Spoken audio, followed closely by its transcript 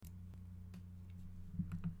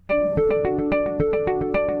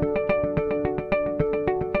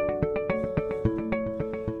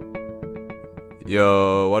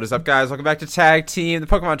Yo, what is up, guys? Welcome back to Tag Team, the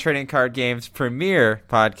Pokemon Trading Card Game's premier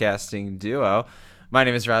podcasting duo. My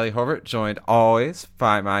name is Riley Horvath, joined always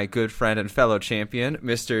by my good friend and fellow champion,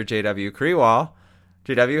 Mr. JW Kriwal.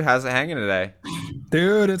 JW, how's it hanging today?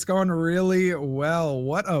 Dude, it's going really well.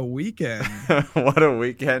 What a weekend. What a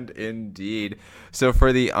weekend indeed. So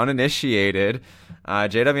for the uninitiated,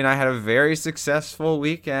 JW and I had a very successful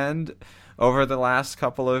weekend over the last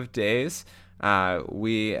couple of days.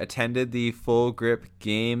 We attended the Full Grip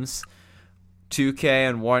Games 2K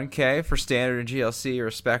and 1K for Standard and GLC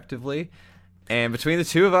respectively. And between the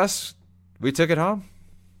two of us, we took it home.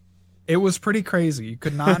 It was pretty crazy. You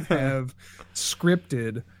could not have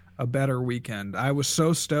scripted a better weekend. I was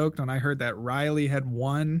so stoked when I heard that Riley had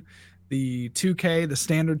won the 2K, the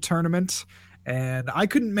Standard tournament, and I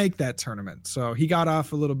couldn't make that tournament. So he got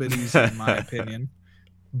off a little bit easy in my opinion.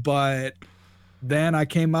 But then I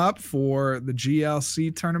came up for the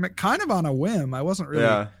GLC tournament kind of on a whim. I wasn't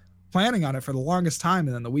really planning on it for the longest time.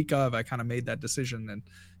 And then the week of, I kind of made that decision and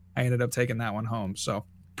I ended up taking that one home. So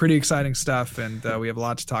pretty exciting stuff. And we have a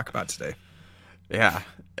lot to talk about today. Yeah,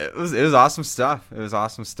 it was awesome stuff. It was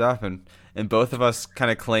awesome stuff. And both of us kind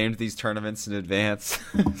of claimed these tournaments in advance.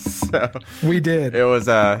 So we did. It was,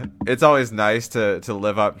 it's always nice to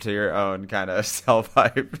live up to your own kind of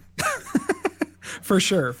self-hype. For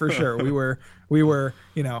sure. We were,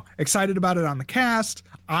 excited about it on the cast.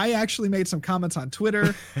 I actually made some comments on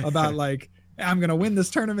Twitter about like, I'm going to win this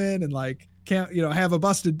tournament and like, can't, have a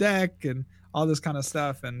busted deck and all this kind of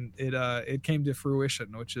stuff. And it came to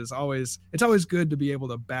fruition, which is it's always good to be able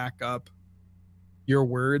to back up your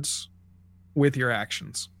words with your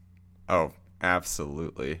actions. Oh,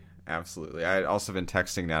 absolutely. Absolutely. I had also been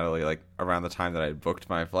texting Natalie like around the time that I booked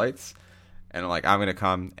my flights and I'm like, I'm going to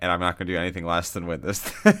come and I'm not going to do anything less than win this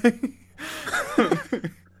thing.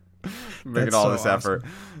 Making all this effort.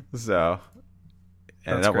 So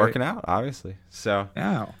ended up working out, obviously. So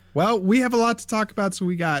yeah. Well, we have a lot to talk about. So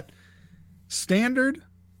we got Standard,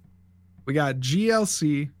 we got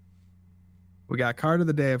GLC, we got Card of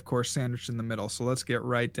the Day, of course, sandwiched in the middle. So let's get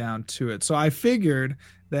right down to it. So I figured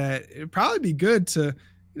that it'd probably be good to,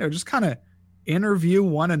 just kind of interview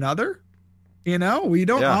one another. We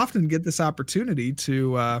don't often get this opportunity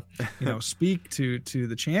to, speak to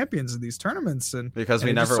the champions of these tournaments, and because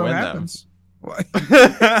we never win them.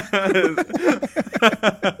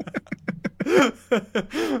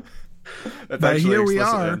 But here we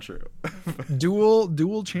are,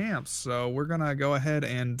 dual champs. So we're gonna go ahead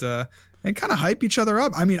and kind of hype each other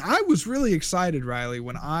up. I mean, I was really excited, Riley,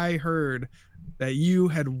 when I heard that you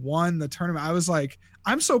had won the tournament. I was like,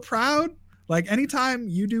 I'm so proud. Like anytime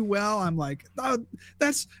you do well, I'm like, oh,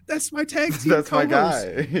 that's my tag team. That's co-host. My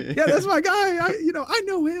guy. Yeah, that's my guy. I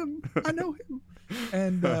know him.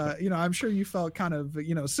 And I'm sure you felt kind of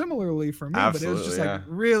similarly for me. Absolutely, but it was just like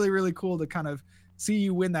really, really cool to kind of see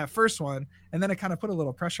you win that first one, and then it kind of put a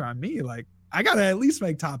little pressure on me. Like I gotta at least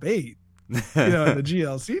make top 8, in the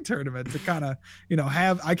GLC tournament to kind of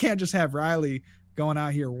I can't just have Riley going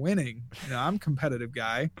out here winning. I'm a competitive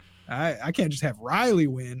guy. I can't just have Riley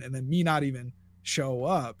win and then me not even show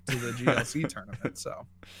up to the GLC tournament. So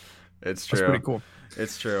it's true. That's pretty cool.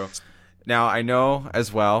 It's true. Now I know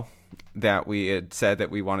as well that we had said that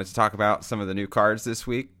we wanted to talk about some of the new cards this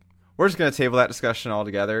week. We're just going to table that discussion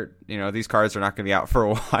altogether. These cards are not going to be out for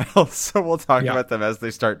a while, so we'll talk about them as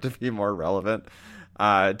they start to be more relevant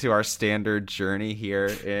to our standard journey here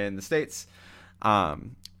in the States.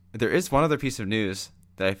 There is one other piece of news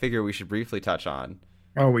that I figure we should briefly touch on.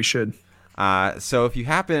 Oh, we should. So if you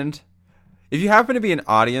happen to be an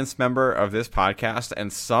audience member of this podcast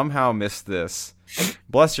and somehow missed this,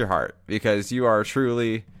 bless your heart, because you are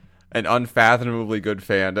truly an unfathomably good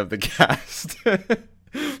fan of the cast.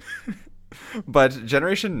 But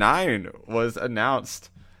Generation 9 was announced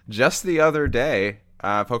just the other day.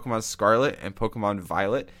 Pokemon Scarlet and Pokemon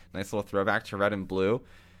Violet. Nice little throwback to Red and Blue.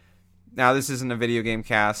 Now, this isn't a video game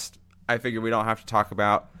cast. I figure we don't have to talk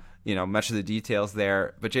about much of the details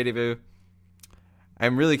there. But JW,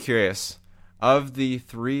 I'm really curious. Of the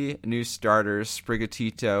 3 new starters,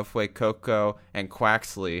 Sprigatito, Fuecoco, and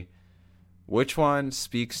Quaxley, which one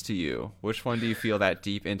speaks to you? Which one do you feel that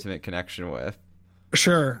deep, intimate connection with?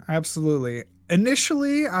 Sure, absolutely.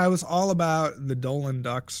 Initially, I was all about the Dolan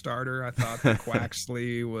Duck starter. I thought that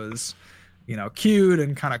Quaxley was, cute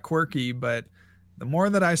and kind of quirky. But the more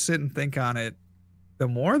that I sit and think on it, the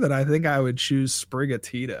more that I think I would choose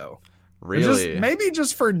Sprigatito. Really? Maybe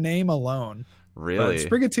just for name alone. Really? But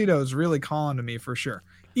Sprigatito is really calling to me for sure.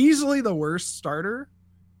 Easily the worst starter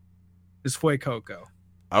is Fuecoco.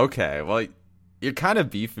 Okay, well, You're kind of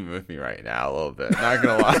beefing with me right now a little bit. Not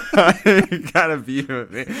gonna lie, you're kind of beefing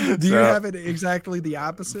with me. Do you have it exactly the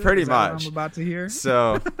opposite? Pretty Is that what much. I'm about to hear.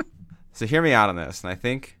 So hear me out on this, and I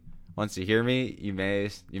think once you hear me, you may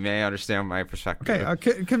understand my perspective.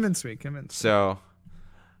 Okay, convince me. So,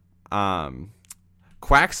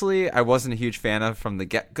 Quaxley, I wasn't a huge fan of from the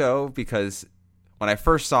get-go because when I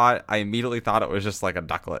first saw it, I immediately thought it was just like a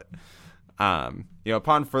ducklet.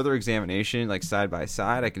 Upon further examination, like side by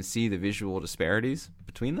side, I can see the visual disparities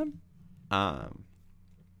between them.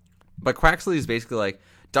 But Quaxley is basically like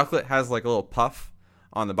ducklet has like a little puff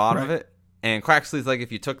on the bottom of it, and Quaxley is like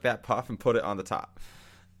if you took that puff and put it on the top.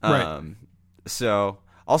 So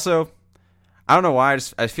also, I don't know why.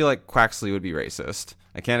 I feel like Quaxley would be racist.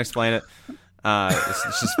 I can't explain it.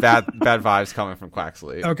 It's just bad vibes coming from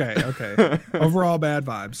Quaxley. Okay. Overall bad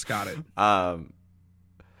vibes. Got it.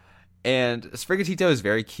 And Sprigatito is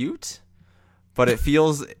very cute, but it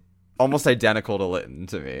feels almost identical to Litten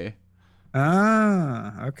to me.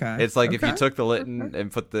 Ah, okay. It's like if you took the Litten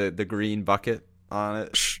and put the green bucket on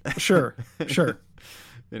it. Sure.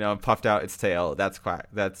 And puffed out its tail. That's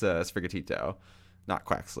Sprigatito, not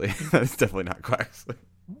Quaxley. That's definitely not Quaxley.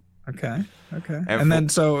 Okay. And then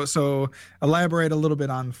so elaborate a little bit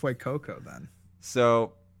on Fuecoco then.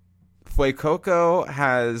 So Fuecoco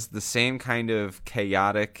has the same kind of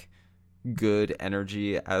chaotic good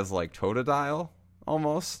energy as like Totodile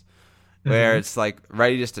almost, where it's like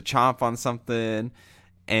ready just to chomp on something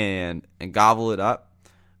and gobble it up.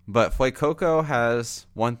 But Fuecoco has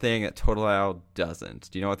one thing that Totodile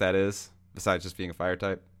doesn't. Do you know what that is besides just being a fire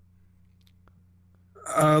type?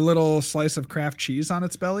 A little slice of Kraft cheese on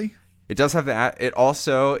its belly. It does have that. It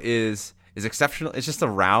also is exceptional. It's just a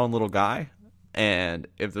round little guy. And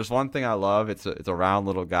if there's one thing I love, it's a round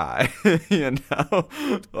little guy.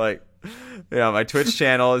 My Twitch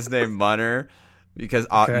channel is named Munner because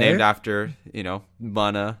named after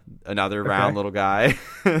Munna, another round little guy.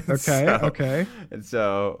 Okay. And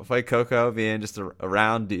so Fuecoco being just a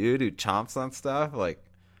round dude who chomps on stuff, like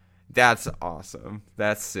that's awesome.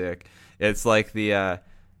 That's sick. It's like the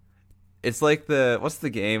what's the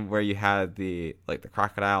game where you had the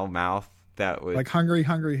crocodile mouth that would like hungry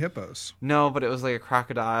hippos. No, but it was like a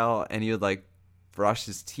crocodile and you would like brush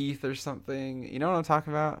his teeth or something. You know what I'm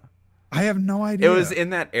talking about? I have no idea. It was in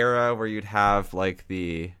that era where you'd have like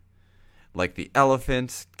the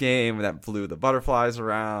elephant game that flew the butterflies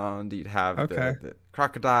around. You'd have the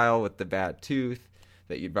crocodile with the bad tooth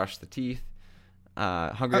that you'd brush the teeth.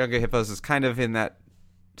 Hungry Hippos is kind of in that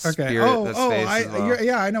spirit.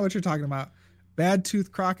 I know what you're talking about. Bad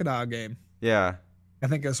tooth crocodile game. Yeah, I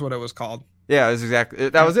think that's what it was called. Yeah, it was exactly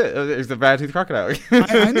that was it. It was the bad tooth crocodile.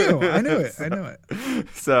 I knew it.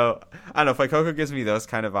 So I don't know. Fuecoco gives me those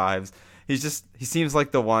kind of vibes. He seems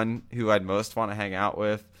like the one who I'd most want to hang out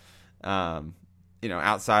with,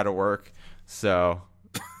 outside of work. So,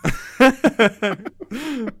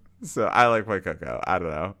 so I like Fuecoco. I don't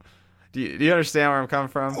know. Do you understand where I'm coming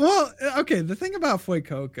from? Well, okay. The thing about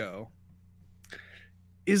Fuecoco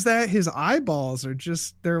is that his eyeballs are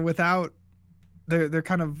they're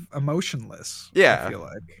kind of emotionless. Yeah, I feel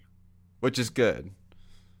like, which is good.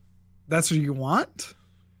 That's what you want.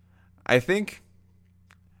 I think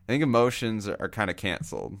emotions are kind of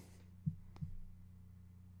canceled.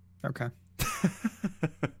 Okay.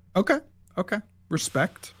 Okay.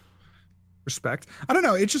 Respect. I don't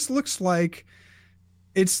know. It just looks like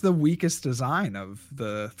it's the weakest design of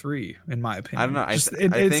the three, in my opinion. I don't know. I it's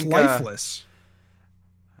think lifeless.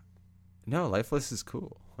 No, lifeless is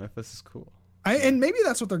cool. And maybe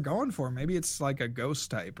that's what they're going for. Maybe it's like a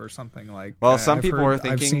ghost type or something like. Well, some people are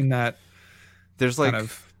thinking. I've seen that. There's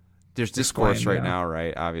there's discourse right now,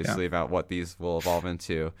 right? Obviously, about what these will evolve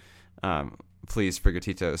into. Please,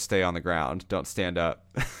 Sprigatito, stay on the ground. Don't stand up.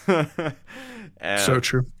 So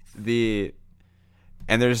true. This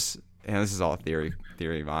is all theory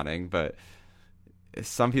modding, but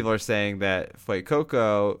some people are saying that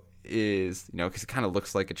Fuecoco is, because it kind of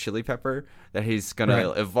looks like a chili pepper, that he's going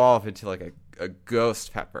to evolve into like a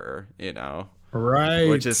ghost pepper, Right.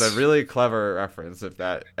 Which is a really clever reference if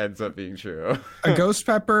that ends up being true. A ghost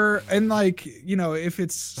pepper. And if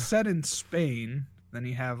it's set in Spain, then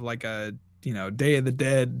you have like a, Day of the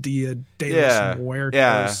Dead, Dia de los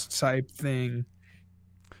Muertos type thing.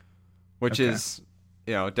 Which is,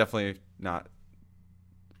 definitely not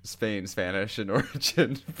Spanish in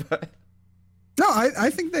origin. But no, I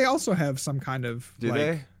think they also have some kind of. Do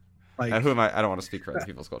they? Who am I? I don't want to speak for other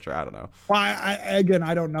people's culture. I don't know. Well, I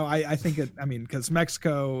don't know. I think because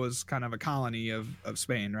Mexico was kind of a colony of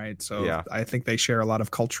Spain, right? So I think they share a lot of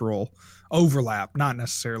cultural overlap. Not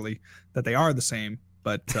necessarily that they are the same,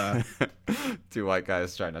 But two white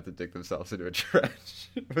guys trying not to dig themselves into a trench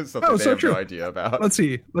was something they have no idea about. Let's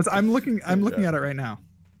see. I'm looking at it right now.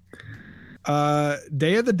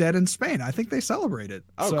 Day of the Dead in Spain. I think they celebrate it.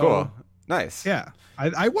 Oh, so, cool. Nice. Yeah,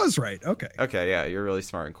 I was right. Okay, yeah, you're really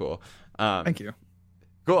smart and cool. Thank you.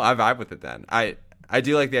 Cool. I vibe with it then. I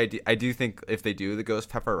do like the idea. I do think if they do the ghost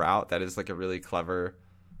pepper route, that is like a really clever,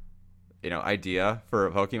 idea for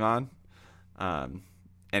a Pokemon.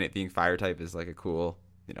 And it being fire type is like a cool,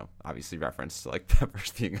 obviously reference to like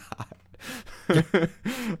peppers being hot.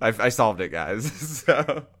 I solved it, guys.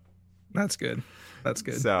 So that's good.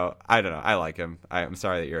 So I don't know. I like him. I'm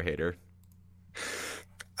sorry that you're a hater.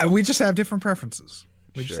 We just have different preferences.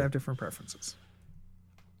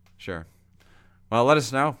 Sure. Well, let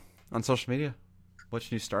us know on social media which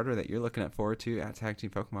new starter that you're looking forward to at Tag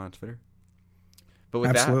Team Pokemon on Twitter. But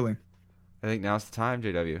with Absolutely. that, I think now's the time,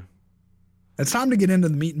 JW. It's time to get into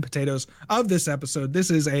the meat and potatoes of this episode.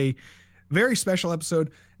 This is a very special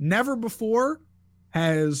episode. Never before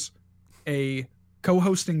has a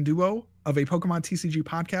co-hosting duo of a Pokemon TCG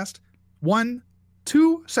podcast won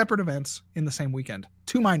 2 separate events in the same weekend,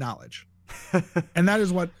 to my knowledge. And that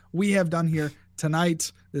is what we have done here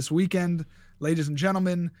tonight, this weekend. Ladies and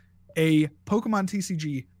gentlemen, a Pokemon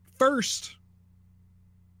TCG first.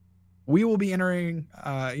 We will be entering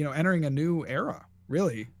a new era,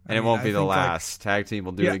 really. And it won't be the last. Tag Team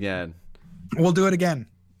will do it again. We'll do it again,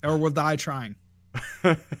 or we'll die trying.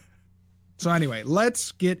 So anyway,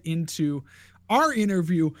 let's get into our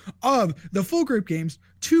interview of the Full Grip Games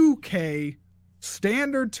 2K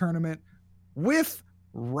Standard Tournament with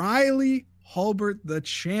Riley Hulbert, the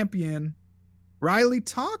champion. Riley,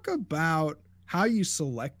 talk about how you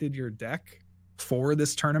selected your deck for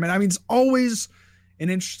this tournament. I mean, it's always an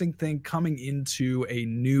interesting thing coming into a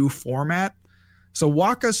new format. So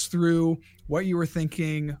walk us through what you were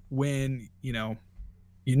thinking when, you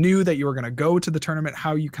knew that you were going to go to the tournament,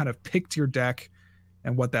 how you kind of picked your deck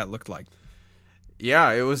and what that looked like.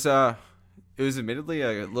 Yeah, it was admittedly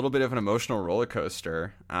a little bit of an emotional roller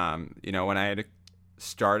coaster. When I had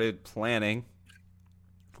started planning,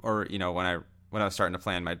 or when I was starting to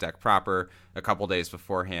plan my deck proper a couple days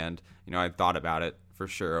beforehand, I thought about it for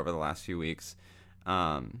sure over the last few weeks.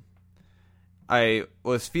 I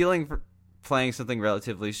was feeling for playing something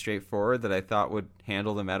relatively straightforward that I thought would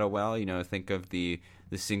handle the meta well. Think of the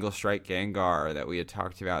single strike Gengar that we had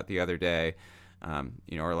talked about the other day,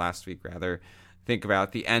 or last week rather. Think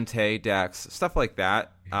about the Entei decks, stuff like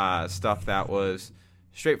that. Stuff that was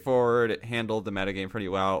straightforward. It handled the metagame pretty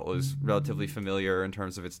well. It was relatively familiar in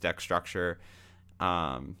terms of its deck structure.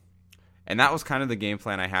 And that was kind of the game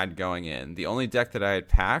plan I had going in. The only deck that I had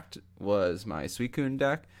packed was my Suicune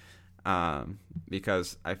deck,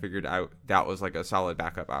 because I figured that was like a solid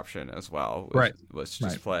backup option as well. Was to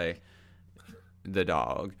just play the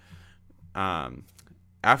dog.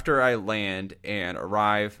 After I land and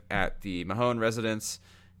arrive at the Mahone residence,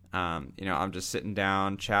 I'm just sitting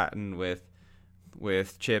down chatting with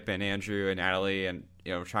Chip and Andrew and Natalie, and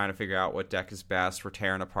trying to figure out what deck is best. We're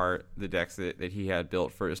tearing apart the decks that he had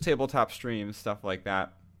built for his tabletop streams, stuff like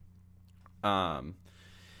that. And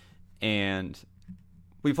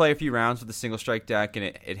we play a few rounds with the single strike deck, and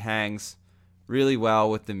it hangs really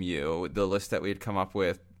well with the Mew. The list that we had come up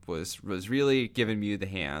with was really giving Mew the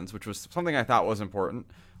hands, which was something I thought was important,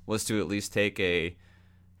 was to at least take a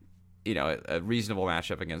reasonable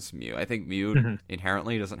matchup against Mew. I think Mew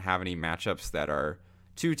inherently doesn't have any matchups that are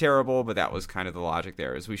too terrible, but that was kind of the logic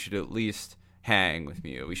there, is we should at least hang with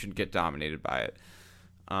Mew. We shouldn't get dominated by it.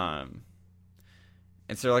 And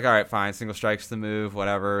so they're like, all right, fine, single strike's the move,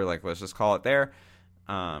 whatever, like let's just call it there.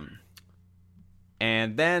 And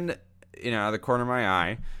then, out of the corner of my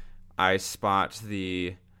eye, I spot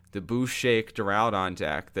the Booshake Duraludon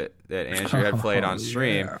deck that Andrew had played on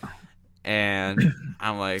stream. Yeah. And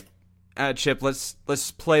I'm like, Chip, let's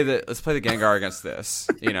play the Gengar against this.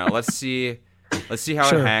 Let's see how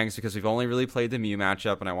it hangs, because we've only really played the Mew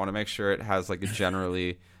matchup, and I want to make sure it has like a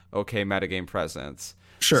generally okay metagame presence.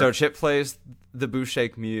 Sure. So Chip plays the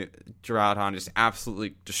Booshake Mew Duraludon, just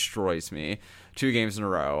absolutely destroys me 2 games in a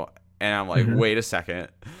row, and I'm like, wait a second.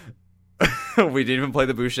 We didn't even play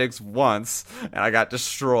the Booshakes once, and I got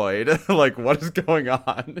destroyed. Like, what is going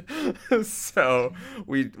on? So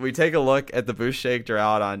we take a look at the Booshake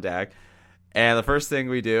Duraludon deck, and the first thing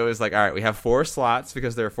we do is like, all right, we have 4 slots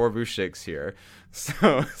because there are 4 Booshakes here.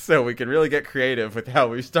 So we can really get creative with how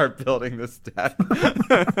we start building this deck.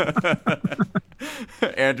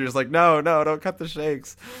 Andrew's like, no, don't cut the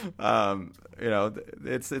shakes.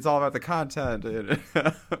 It's all about the content.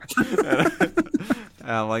 And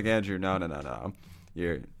I'm like, Andrew, no.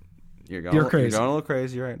 You're crazy. You're going a little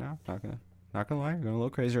crazy right now. Okay. Not gonna lie, I'm going a little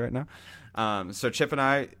crazy right now. So Chip and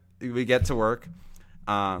I, we get to work.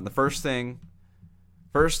 The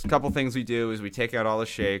first couple things we do is we take out all the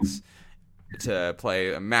shakes to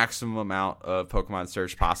play a maximum amount of Pokemon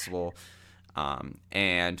Search possible,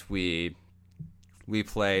 and we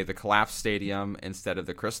play the Collapse Stadium instead of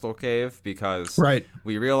the Crystal Cave because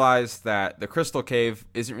we realized that the Crystal Cave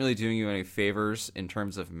isn't really doing you any favors in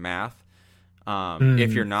terms of math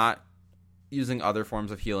if you're not using other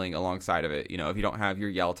forms of healing alongside of it. You know, if you don't have your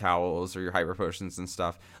Yell Towels or your Hyper Potions and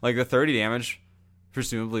stuff, like the 30 damage,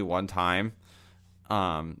 presumably one time,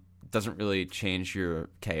 doesn't really change your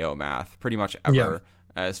KO math pretty much ever,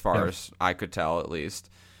 as far as I could tell, at least.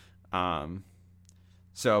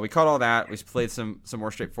 So we caught all that. We played some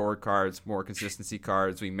more straightforward cards, more consistency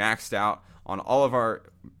cards. We maxed out on all of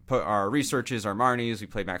our researches, our Marnies. We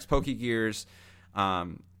played max Pokegears.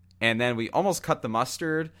 And then we almost cut the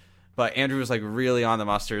mustard, but Andrew was like really on the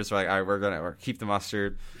mustard. So we're like, all right, we're going to keep the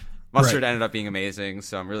mustard. Mustard ended up being amazing.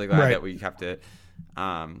 So I'm really glad that we kept it.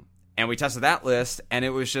 And we tested that list, and it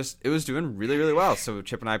was doing really, really well. So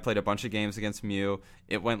Chip and I played a bunch of games against Mew.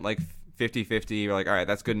 It went like 50-50. We're like, all right,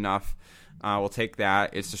 that's good enough. We'll take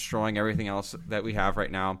that. It's destroying everything else that we have right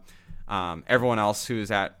now. Everyone else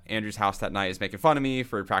who's at Andrew's house that night is making fun of me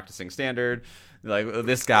for practicing Standard. Like,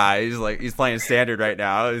 this guy, he's playing Standard right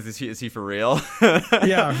now. Is he for real?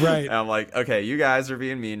 Yeah, right. And I'm like, okay, you guys are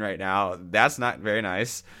being mean right now. That's not very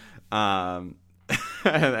nice. And,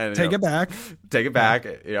 take it back. Take it back.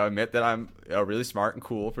 You know, admit that I'm really smart and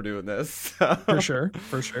cool for doing this. For sure.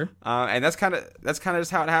 And that's kind of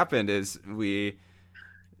just how it happened. Is we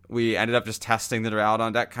ended up just testing the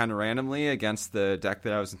Duraludon deck kind of randomly against the deck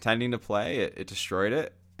that I was intending to play. It destroyed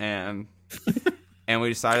it, and and we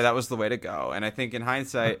decided that was the way to go. And I think in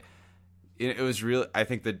hindsight, it was really. I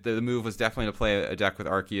think the move was definitely to play a deck with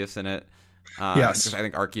Arceus in it. Yes, I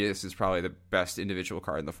think Arceus is probably the best individual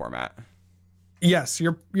card in the format. Yes,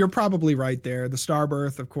 you're probably right there. The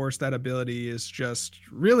Starbirth, of course, that ability is just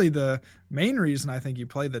really the main reason I think you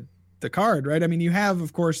play the card, right? I mean, you have,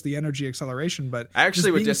 of course, the energy acceleration, but I actually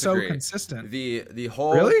would disagree. So consistent. The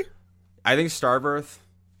whole really, I think Starbirth.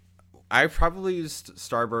 I probably used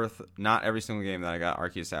Starbirth not every single game that I got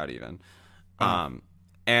Arceus out even.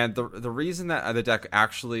 And the reason that the deck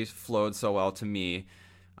actually flowed so well to me,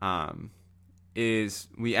 is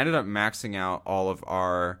we ended up maxing out all of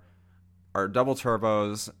our double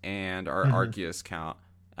turbos and our Arceus count,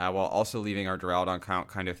 while also leaving our Duraludon count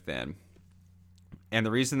kind of thin. And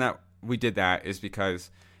the reason that we did that is because,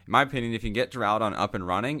 in my opinion, if you can get Duraludon up and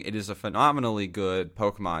running, it is a phenomenally good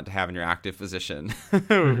Pokemon to have in your active position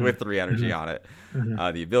with 3 energy on it.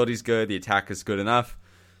 The ability's good, the attack is good enough,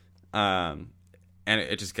 and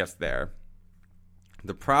it just gets there.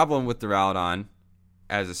 The problem with Duraludon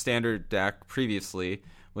as a standard deck previously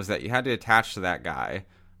was that you had to attach to that guy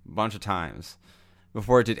a bunch of times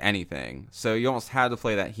before it did anything. So you almost had to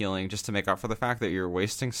play that healing just to make up for the fact that you're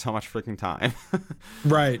wasting so much freaking time.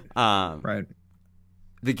 Right. Right.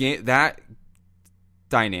 The game, that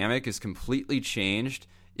dynamic is completely changed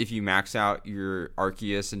if you max out your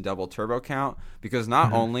Arceus and double turbo count, because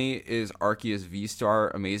not only is Arceus V-Star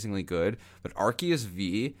amazingly good, but Arceus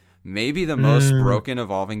V may be the most broken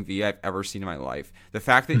evolving V I've ever seen in my life. The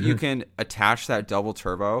fact that you can attach that double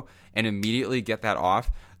turbo and immediately get that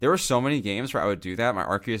off. There were so many games where I would do that. My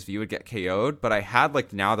Arceus V would get KO'd, but I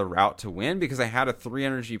had now the route to win because I had a 3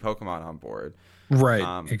 energy Pokemon on board.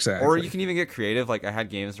 Right, exactly. Or you can even get creative. Like, I had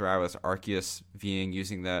games where I was Arceus Ving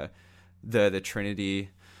using the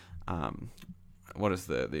Trinity. What is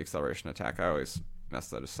the acceleration attack? I always mess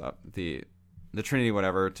that up. The Trinity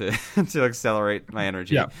whatever to accelerate my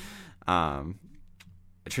energy. Yeah.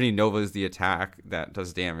 Trinity Nova is the attack that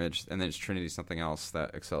does damage, and then it's Trinity something else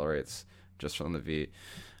that accelerates just from the V.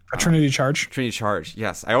 A Trinity Charge? Trinity Charge,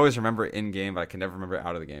 yes. I always remember it in game, but I can never remember it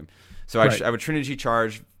out of the game. So I would Trinity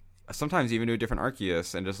Charge, sometimes even do a different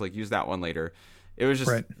Arceus, and just use that one later. It was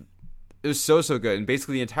just... Right. It was so good. And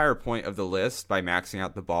basically the entire point of the list, by maxing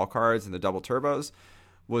out the ball cards and the double turbos,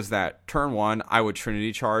 was that turn 1, I would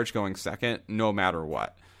Trinity Charge going second, no matter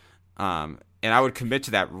what. And I would commit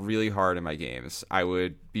to that really hard in my games. I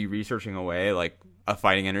would be researching away a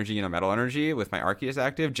fighting energy and a metal energy with my Arceus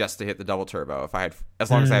active just to hit the double turbo.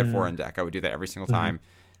 As long as I had 4 in deck, I would do that every single time.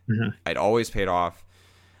 I'd always paid off.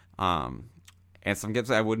 And some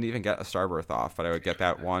games I wouldn't even get a Starbirth off, but I would get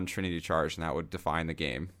that 1 Trinity Charge, and that would define the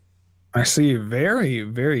game. I see. Very,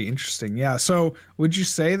 very interesting. Yeah. So would you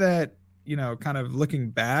say that, kind of looking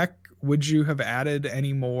back, would you have added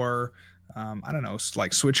any more, I don't know,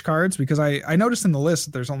 switch cards? Because I noticed in the list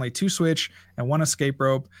that there's only 2 switch and 1 escape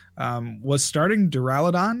rope. Was starting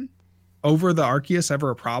Duraludon over the Arceus ever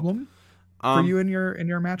a problem? for you in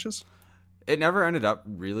your matches? It never ended up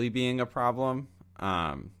really being a problem.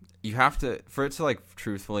 You have to, for it to like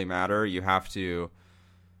truthfully matter, you have to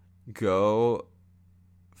go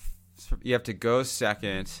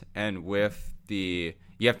second, and you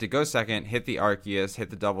have to go second, hit the Arceus, hit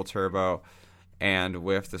the double turbo, and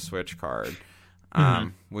whiff the switch card.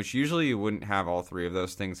 Which usually you wouldn't have all three of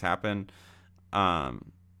those things happen.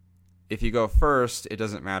 If you go first, it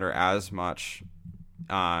doesn't matter as much,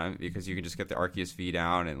 because you can just get the Arceus V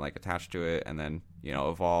down and like attach to it, and then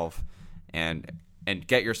evolve and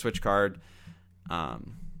get your switch card,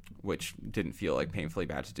 which didn't feel like painfully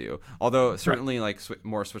bad to do. Although certainly like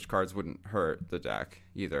more switch cards wouldn't hurt the deck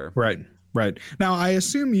either. Right. Now I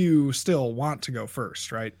assume you still want to go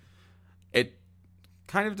first, right? It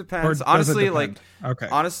kind of depends. Honestly,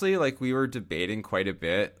 okay. Like we were debating quite a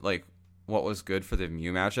bit, like what was good for the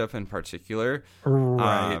Mew matchup in particular.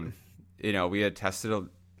 Right. We had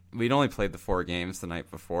we'd only played the 4 games the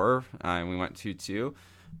night before, and we went 2-2,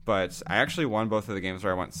 but I actually won both of the games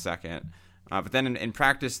where I went second. But then in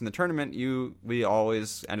practice in the tournament, we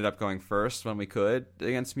always ended up going first when we could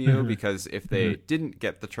against Mew, because if they didn't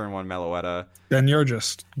get the turn 1 Meloetta, then you're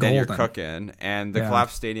just golden. Then you're cooking. And the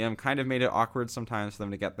collapsed stadium kind of made it awkward sometimes for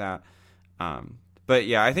them to get that. But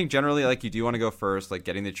yeah, I think generally like you do want to go first. Like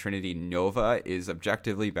getting the Trinity Nova is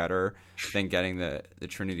objectively better than getting the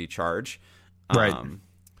Trinity Charge. Right.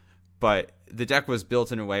 But the deck was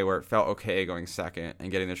built in a way where it felt okay going second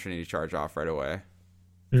and getting the Trinity Charge off right away.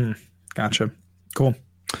 Gotcha. Cool.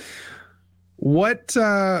 What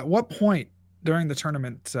point during the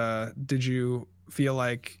tournament did you feel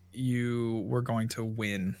like you were going to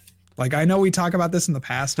win? Like, I know we talk about this in the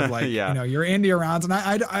past of like, your India rounds, and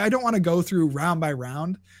I don't want to go through round by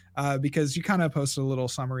round because you kind of posted a little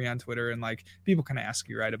summary on Twitter, and like people can ask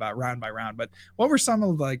you right about round by round. But what were some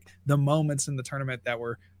of like the moments in the tournament that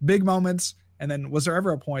were big moments? And then was there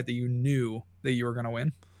ever a point that you knew that you were going to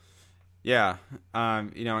win? Yeah.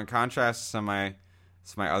 In contrast to some of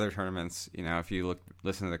my other tournaments, if you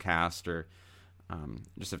listen to the cast or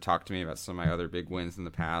just have talked to me about some of my other big wins in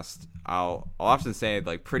the past, I'll often say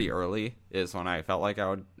like pretty early is when I felt like I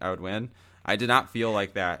would win. I did not feel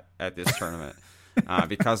like that at this tournament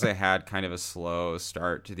because I had kind of a slow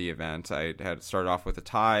start to the event. I had started off with a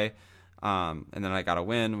tie, and then I got a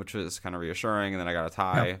win, which was kind of reassuring, and then I got a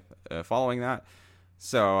tie following that.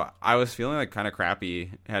 So I was feeling like kind of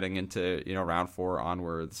crappy heading into round 4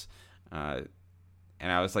 onwards, and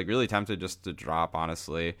I was like really tempted just to drop,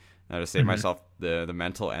 honestly, to save myself the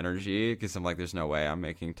mental energy, because I'm like, there's no way I'm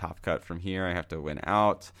making top cut from here. I have to win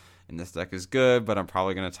out, and this deck is good, but I'm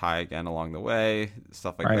probably going to tie again along the way,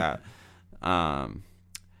 stuff like that.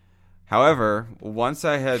 However, once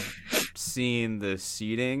I had seen the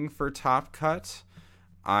seeding for top cut,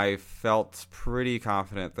 I felt pretty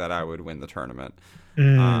confident that I would win the tournament.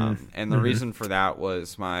 And the reason for that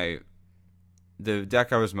was the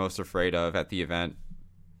deck I was most afraid of at the event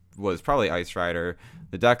was probably Ice Rider.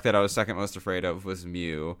 The deck that I was second most afraid of was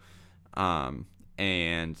Mew. And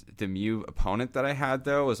the Mew opponent that I had,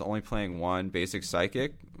 though, was only playing 1 basic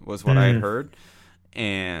Psychic, was what I had heard.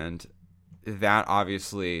 And that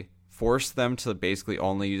obviously forced them to basically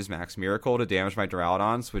only use Max Miracle to damage my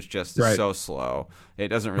Duraludons, which just is so slow. It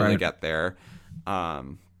doesn't really get there.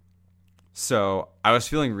 So I was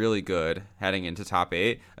feeling really good heading into top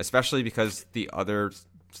 8, especially because the other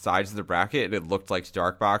sides of the bracket, it looked like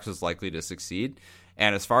Dark Box was likely to succeed.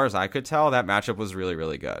 And as far as I could tell, that matchup was really,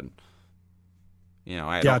 really good.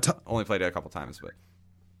 I had only played it a couple times, but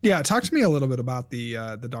yeah, talk to me a little bit about the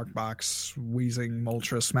Dark Box Weezing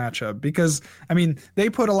Moltres matchup, because I mean they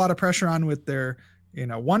put a lot of pressure on with their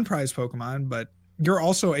 1 prize Pokemon, but you're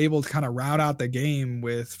also able to kind of route out the game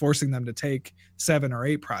with forcing them to take 7 or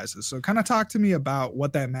 8 prizes. So kind of talk to me about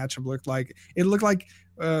what that matchup looked like. It looked like,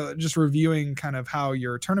 just reviewing kind of how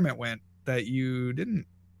your tournament went, that you didn't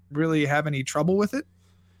really have any trouble with it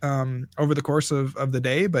over the course of the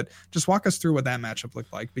day, but just walk us through what that matchup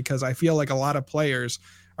looked like, because I feel like a lot of players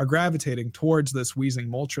are gravitating towards this Weezing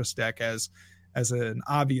Moltres deck as an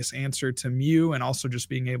obvious answer to Mew, and also just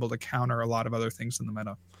being able to counter a lot of other things in the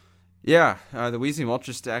meta. Yeah, the Weezing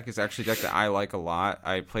Moltres deck is actually a deck that I like a lot.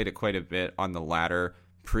 I played it quite a bit on the ladder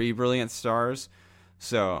pre-Brilliant Stars.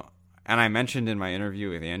 So, and I mentioned in my interview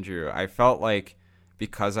with Andrew, I felt like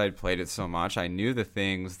because I'd played it so much, I knew the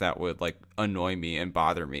things that would like annoy me and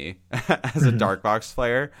bother me as a Dark Box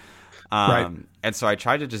player. And so I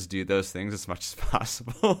tried to just do those things as much as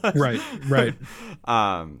possible. Right.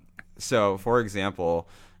 So, for example,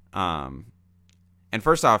 and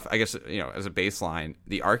first off, I guess, as a baseline,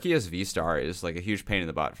 the Arceus V-Star is like a huge pain in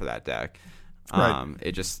the butt for that deck.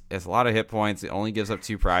 It just has a lot of hit points. It only gives up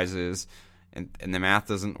 2 prizes. and the math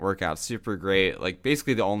doesn't work out super great. Like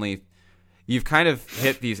basically you've kind of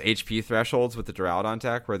hit these HP thresholds with the Duraludon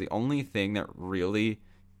deck where the only thing that really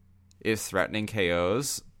is threatening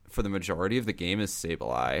KOs for the majority of the game is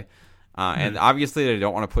Sableye. And obviously they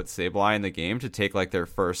don't want to put Sableye in the game to take like their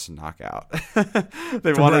first knockout.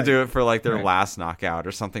 They want to do it for like their last knockout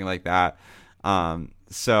or something like that.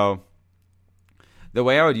 So the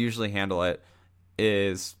way I would usually handle it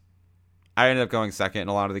is I ended up going second in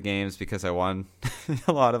a lot of the games because I won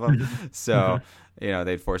a lot of them. So,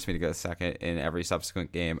 they'd force me to go second in every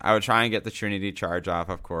subsequent game. I would try and get the Trinity charge off,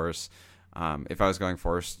 of course. If I was going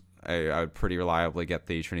first, I would pretty reliably get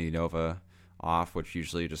the Trinity Nova off, which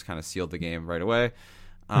usually just kind of sealed the game right away.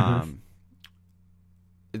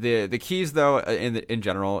 The keys, though, in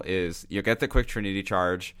general, is you get the quick Trinity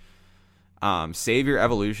charge. Save your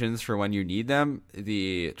evolutions for when you need them.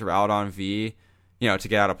 The Duraludon V, to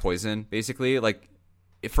get out of poison, basically. Like,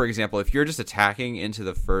 for example, if you're just attacking into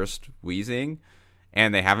the first Weezing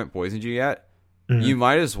and they haven't poisoned you yet, you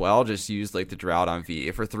might as well just use like the Duraludon V.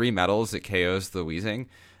 If for 3 metals, it KOs the Weezing.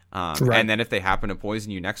 And then if they happen to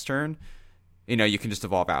poison you next turn, you can just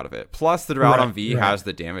evolve out of it. Plus, the Duraludon V has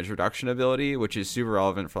the damage reduction ability, which is super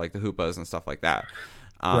relevant for like the Hoopas and stuff like that.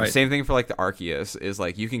 Same thing for like the Arceus is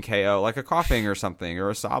like you can KO like a Coughing or something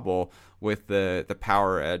or a Sobble with the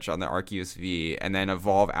power edge on the Arceus V and then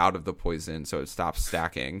evolve out of the poison so it stops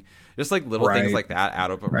stacking. Just like little things like that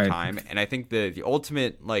add up over time. And I think the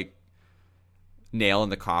ultimate like nail in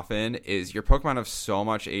the coffin is your Pokemon have so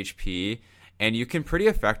much HP and you can pretty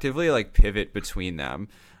effectively like pivot between them.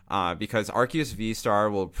 Because Arceus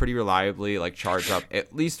V-Star will pretty reliably like charge up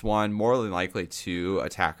at least 1, more than likely 2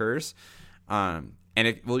 attackers. And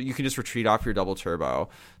you can just retreat off your double turbo.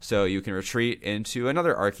 So you can retreat into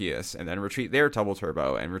another Arceus and then retreat their double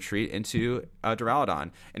turbo and retreat into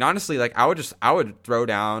Duraludon. And honestly, like I would throw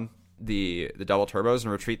down the double turbos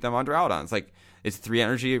and retreat them on Duraludons. Like it's 3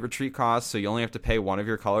 energy retreat costs, so you only have to pay 1 of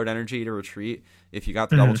your colored energy to retreat if you got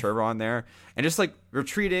the double turbo on there. And just like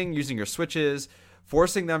retreating using your switches,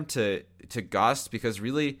 forcing them to gust, because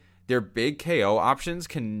really their big KO options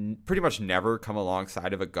can pretty much never come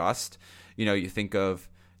alongside of a gust. You think of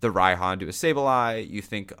the Raihan to a Sableye, you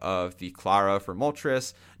think of the Clara for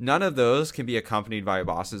Moltres. None of those can be accompanied by a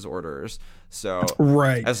boss's orders. So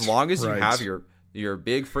as long as you have your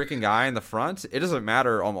big freaking guy in the front, it doesn't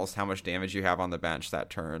matter almost how much damage you have on the bench that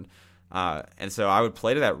turn. And so I would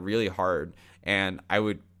play to that really hard, and I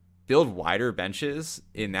would build wider benches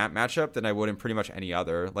in that matchup than I would in pretty much any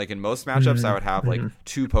other. Like in most matchups, I would have like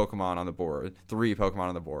 2 Pokemon on the board, 3 Pokemon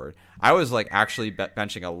on the board. I was like actually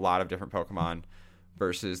benching a lot of different Pokemon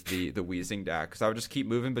versus the Weezing deck because I would just keep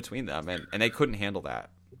moving between them, and they couldn't handle that.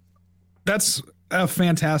 That's a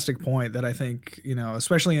fantastic point that I think,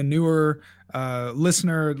 especially a newer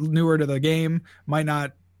listener, newer to the game, might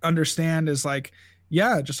not understand is like,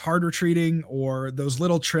 yeah, just hard retreating or those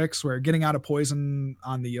little tricks where getting out of poison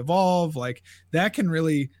on the evolve, like that can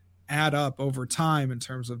really add up over time in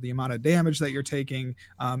terms of the amount of damage that you're taking.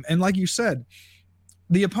 And like you said,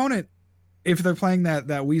 the opponent, if they're playing that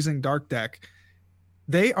Weezing Dark deck,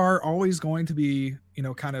 they are always going to be,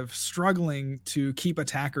 kind of struggling to keep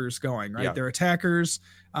attackers going, right? Yeah. Their attackers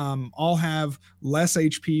all have less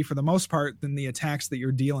HP for the most part than the attacks that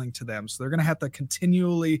you're dealing to them. So they're going to have to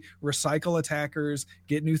continually recycle attackers,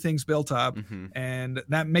 get new things built up. And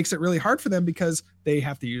that makes it really hard for them because they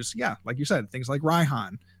have to use, like you said, things like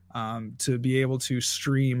Raihan to be able to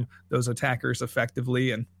stream those attackers effectively.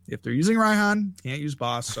 And if they're using Raihan, can't use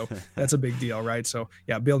Boss. So that's a big deal, right? So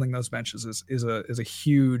yeah, building those benches is a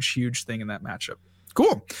huge thing in that matchup.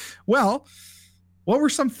 Cool. Well, what were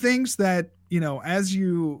some things that, as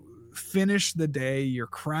you finish the day, you're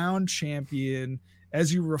crowned champion,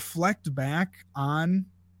 as you reflect back on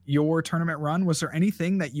your tournament run, was there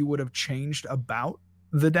anything that you would have changed about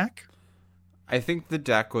the deck? I think the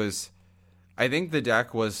deck was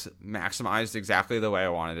maximized exactly the way I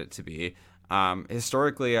wanted it to be.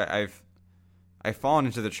 Historically, I've fallen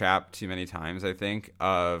into the trap too many times, I think,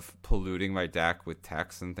 of polluting my deck with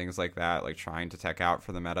techs and things like that, like trying to tech out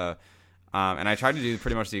for the meta. And I tried to do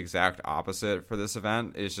pretty much the exact opposite for this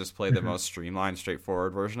event, is just play the most streamlined,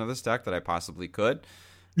 straightforward version of this deck that I possibly could.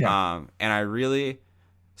 Yeah. And I really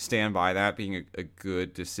stand by that being a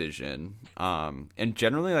good decision. And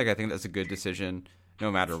generally, like, I think that's a good decision no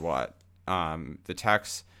matter what. The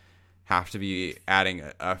techs have to be adding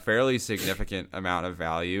a fairly significant amount of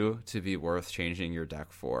value to be worth changing your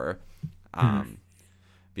deck for.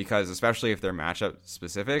 Because especially if they're matchup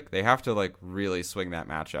specific, they have to like really swing that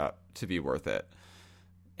matchup to be worth it.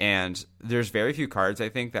 And there's very few cards, I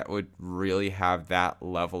think, that would really have that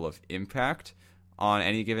level of impact on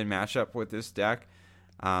any given matchup with this deck.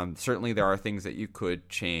 Certainly there are things that you could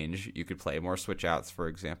change. You could play more switch outs, for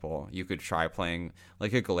example. You could try playing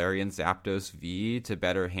like a Galarian Zapdos V to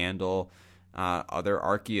better handle other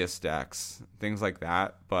Arceus decks, things like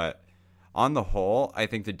that. But on the whole, I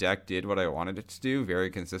think the deck did what I wanted it to do very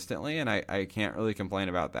consistently, and I can't really complain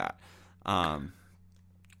about that.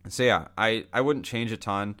 So yeah, I wouldn't change a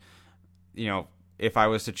ton. You know, if I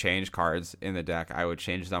was to change cards in the deck, I would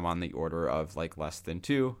change them on the order of like less than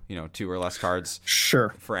 2, 2 or less cards.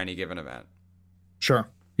 Sure. For any given event. Sure.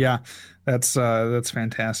 Yeah. That's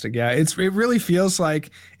fantastic. Yeah. It really feels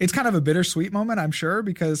like it's kind of a bittersweet moment, I'm sure,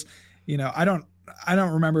 because, I don't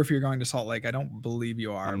remember if you're going to Salt Lake. I don't believe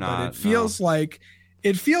you are. I'm not, but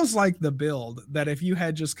it feels like the build that if you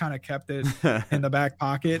had just kind of kept it in the back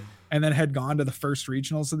pocket and then had gone to the first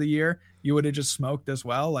regionals of the year, you would have just smoked as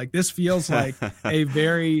well. Like, this feels like a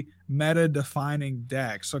very meta defining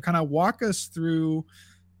deck. So kind of walk us through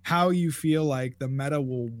how you feel like the meta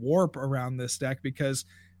will warp around this deck, because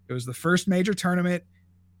it was the first major tournament.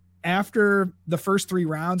 After the first 3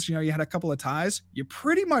 rounds, you had a couple of ties. You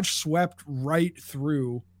pretty much swept right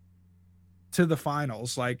through to the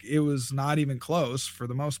finals. Like, it was not even close for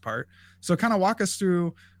the most part. So kind of walk us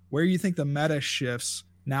through where you think the meta shifts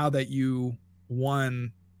now that you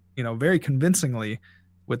won, very convincingly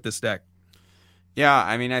with this deck. Yeah,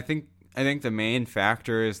 I mean, I think the main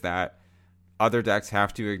factor is that other decks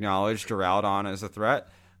have to acknowledge Duraludon as a threat.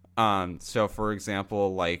 So for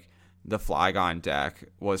example, like the Flygon deck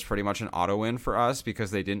was pretty much an auto win for us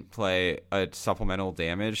because they didn't play a supplemental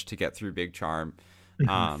damage to get through Big Charm.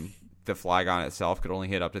 The Flygon itself could only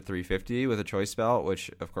hit up to 350 with a Choice Belt,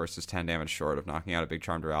 which of course is 10 damage short of knocking out a Big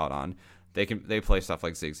Charm Duraludon. They play stuff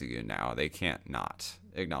like Zigzagoon now. They can't not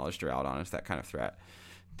acknowledge Duraludon as that kind of threat.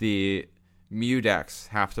 The Mew decks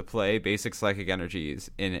have to play basic Psychic Energies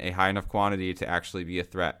in a high enough quantity to actually be a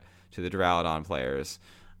threat to the Duraludon players.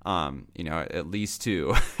 At least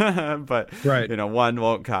 2, but right. 1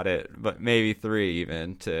 won't cut it, but maybe 3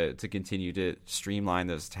 even to continue to streamline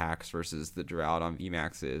those attacks versus the Duraludon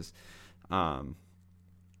VMAXs.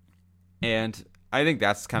 And I think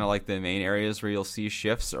that's kind of like the main areas where you'll see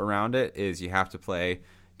shifts around it is you have to play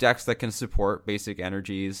decks that can support basic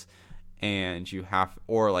energies, and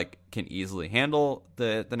can easily handle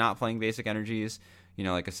the not playing basic energies,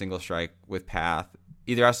 like a single strike with Path.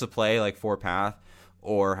 Either has to play like 4 Path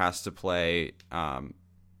or has to play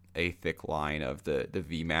a thick line of the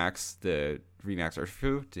VMAX, the VMAX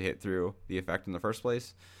Urshifu to hit through the effect in the first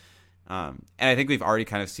place. And I think we've already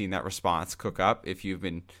kind of seen that response cook up. If you've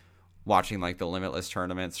been watching like the Limitless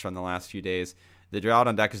tournaments from the last few days, the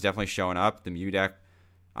Duraludon deck is definitely showing up. The Mew deck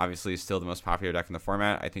obviously is still the most popular deck in the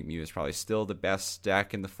format. I think Mew is probably still the best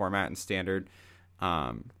deck in the format and standard.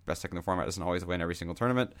 Best deck in the format doesn't always win every single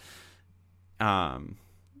tournament.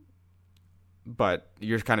 But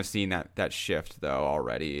you're kind of seeing that shift, though,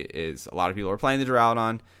 already. Is a lot of people are playing the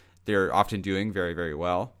Duraludon. They're often doing very, very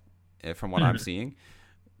well, from what I'm seeing.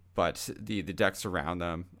 But the decks around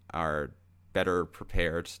them are better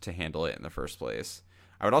prepared to handle it in the first place.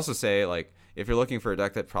 I would also say, like, if you're looking for a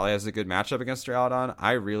deck that probably has a good matchup against Duraludon,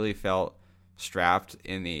 I really felt strapped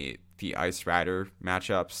in the Ice Rider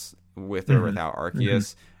matchups with or without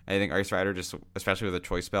Arceus. I think Ice Rider, just especially with a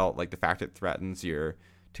Choice Belt, like the fact it threatens to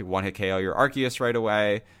one-hit KO your Arceus right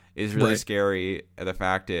away is really scary. The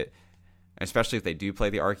fact that, especially if they do play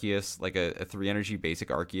the Arceus, like a 3 energy basic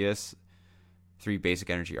Arceus, 3 basic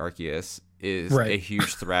energy Arceus is a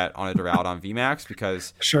huge threat on a Duraludon VMAX,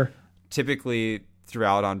 because typically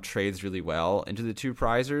Duraludon trades really well into the 2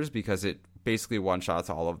 prizers because it basically one-shots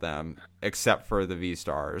all of them except for the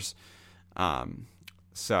V-Stars.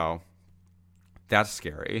 So that's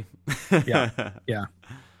scary. Yeah,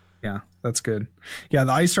 that's good. Yeah,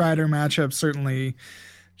 the Ice Rider matchup, certainly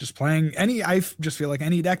just playing I just feel like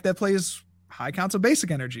any deck that plays high counts of basic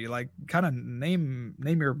energy, like kind of name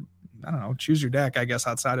your, I don't know, choose your deck, I guess,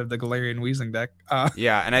 outside of the Galarian Weezing deck.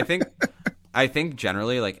 Yeah, and I think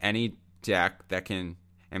generally, like, any deck that can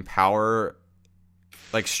empower,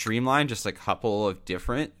 like, streamline just like a couple of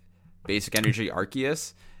different basic energy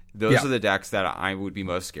Arceus, those are the decks that I would be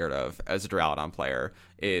most scared of as a Duraludon player.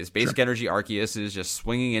 Is basic energy Arceus is just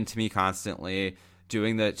swinging into me constantly,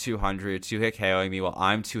 doing the 200, 2-hit KOing me while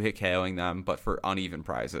I'm 2-hit KOing them, but for uneven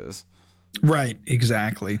prizes. Right,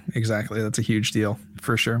 exactly. That's a huge deal,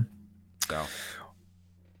 for sure. So,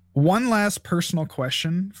 one last personal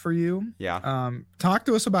question for you. Yeah. Talk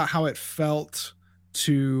to us about how it felt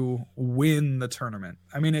to win the tournament.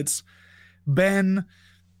 I mean, it's been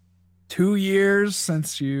 2 years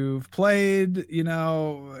since you've played,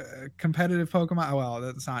 competitive Pokemon. Well,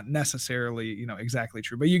 that's not necessarily, exactly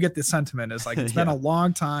true, but you get the sentiment. It's like it's been Yeah. a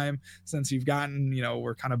long time since you've gotten,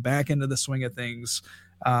 we're kind of back into the swing of things.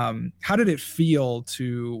 How did it feel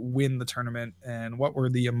to win the tournament, and what were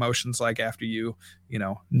the emotions like after you,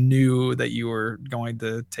 knew that you were going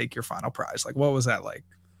to take your final prize? Like, what was that like?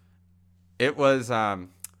 It was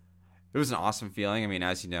it was an awesome feeling. I mean,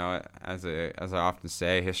 as you know, as I often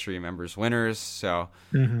say, history remembers winners. So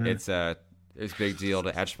Mm-hmm. it's a big deal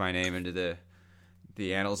to etch my name into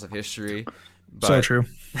the annals of history. So But true.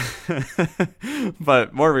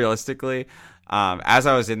 but more realistically, as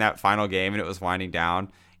I was in that final game and it was winding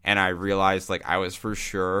down, and I realized like I was for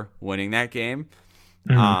sure winning that game.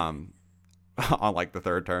 Mm-hmm. On like the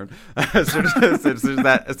third turn, as soon as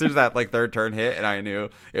that like third turn hit, and I knew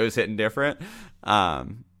it was hitting different.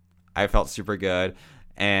 I felt super good,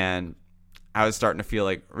 and I was starting to feel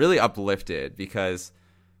like really uplifted because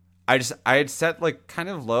I had set like kind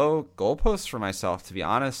of low goalposts for myself, to be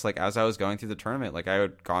honest. Like as I was going through the tournament, like I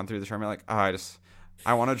had gone through the tournament like, oh,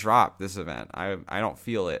 I want to drop this event. I don't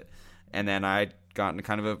feel it, and then I'd gotten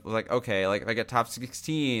kind of like, okay, like if I get top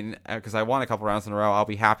 16 because I won a couple rounds in a row, I'll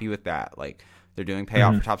be happy with that. Like they're doing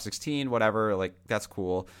payoff for top 16, whatever. Like that's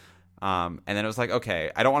cool. And then it was like,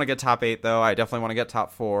 okay, I don't want to get top 8 though. I definitely want to get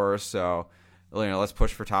top 4. So, let's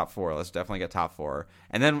push for top 4. Let's definitely get top 4.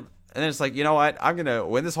 And then it's like, you know what? I'm gonna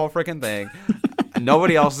win this whole freaking thing.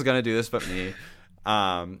 Nobody else is gonna do this but me.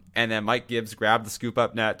 And then Mike Gibbs grabbed the scoop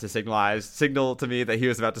up net to signal to me that he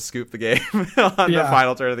was about to scoop the game on the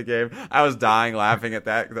final turn of the game. I was dying laughing at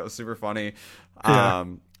that. That was super funny. Yeah.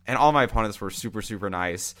 And all my opponents were super, super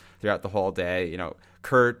nice throughout the whole day.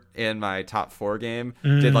 Kurt in my top 4 game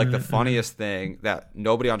did like the funniest thing that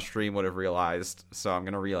nobody on stream would have realized. So I'm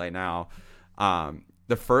going to relay now.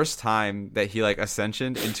 The first time that he like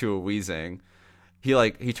ascensioned into a Weezing,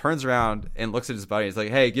 he turns around and looks at his buddy. He's like,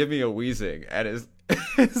 "Hey, give me a Weezing." And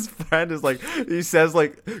his friend is like, he's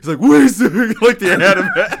like Weezing, like the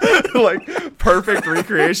anime, like perfect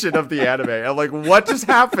recreation of the anime. I'm like, what just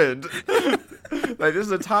happened? Like this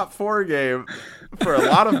is a top 4 game for a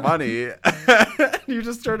lot of money. You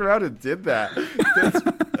just turned around and did that.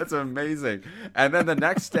 That's amazing. And then the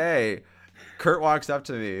next day, Kurt walks up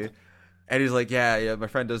to me. And he's like, yeah, my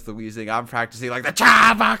friend does the Weezing. I'm practicing like the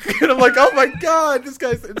Chabak. And I'm like, oh my God, this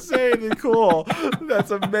guy's insanely cool.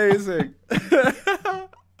 That's amazing.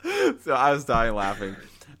 So I was dying laughing.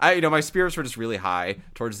 My spirits were just really high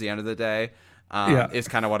towards the end of the day. Is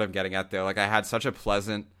kind of what I'm getting at there. Like I had such a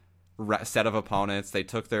pleasant set of opponents. They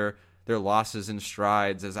took their losses in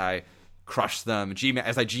strides as I crushed them.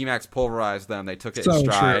 As I G-Max pulverized them, they took it in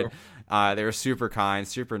stride. They were super kind,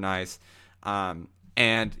 super nice.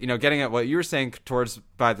 And, getting at what you were saying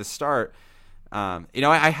by the start,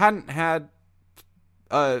 I hadn't had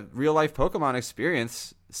a real life Pokemon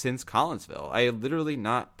experience since Collinsville. I had literally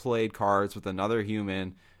not played cards with another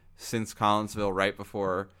human since Collinsville right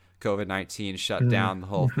before COVID-19 shut down the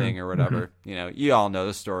whole thing or whatever. You all know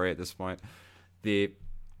the story at this point.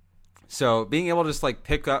 So being able to just like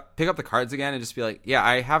pick up the cards again and just be like, yeah,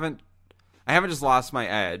 I haven't just lost my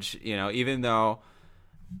edge, even though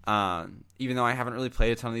I haven't really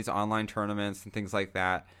played a ton of these online tournaments and things like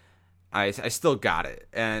that, I still got it.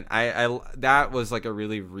 And I that was like a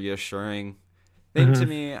really reassuring thing to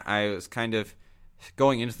me. I was kind of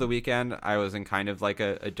going into the weekend, I was in kind of like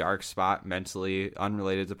a dark spot mentally,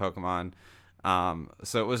 unrelated to Pokemon.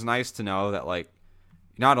 So it was nice to know that like,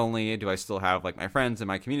 not only do I still have like my friends in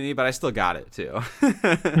my community, but I still got it too.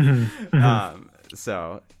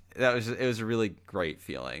 So it was a really great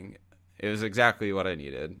feeling. It was exactly what I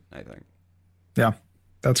needed, I think. Yeah,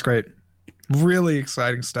 that's great. Really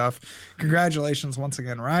exciting stuff. Congratulations once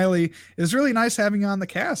again, Riley. It was really nice having you on the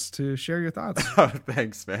cast to share your thoughts. Oh,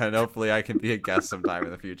 thanks, man. Hopefully I can be a guest sometime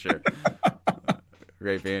in the future.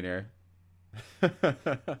 Great being here.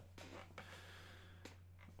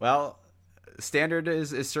 Well, Standard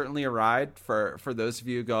is certainly a ride for those of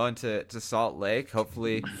you going to Salt Lake.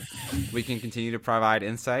 Hopefully we can continue to provide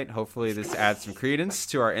insight. Hopefully this adds some credence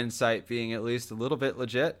to our insight being at least a little bit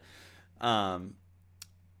legit.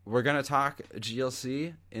 We're going to talk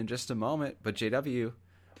GLC in just a moment, but JW,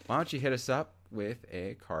 why don't you hit us up with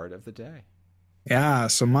a card of the day? Yeah,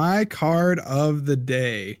 so my card of the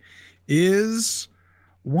day is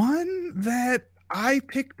one that I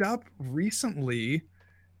picked up recently.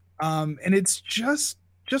 And it's just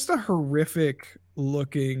a horrific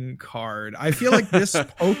looking card. I feel like this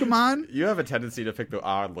Pokemon. You have a tendency to pick the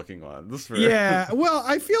odd looking ones. Yeah, well,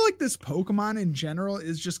 I feel like this Pokemon in general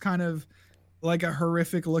is just kind of like a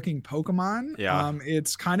horrific looking Pokemon. Yeah.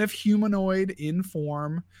 It's kind of humanoid in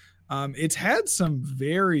form. It's had some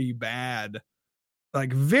very bad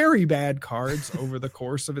cards over the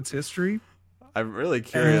course of its history. I'm really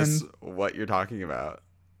curious what you're talking about.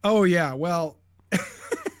 Oh yeah, well,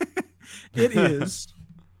 it is.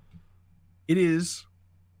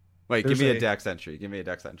 Wait, give me a dex entry. Give me a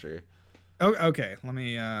dex entry. Oh, okay. Let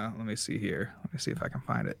me see here. Let me see if I can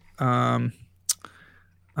find it.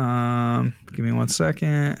 Give me 1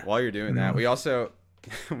 second. While you're doing that, we also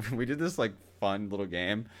we did this like fun little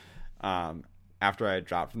game. After I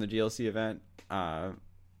dropped from the GLC event,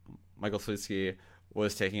 Michael Slitsky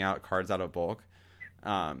was taking out cards out of bulk,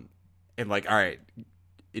 and like, all right,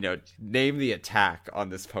 name the attack on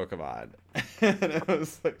this Pokemon. And it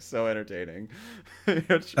was like so entertaining.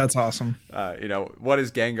 That's awesome. What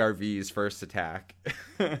is Gengar V's first attack?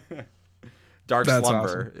 Dark That's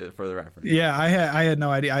Slumber, awesome. for the reference. Yeah, I had no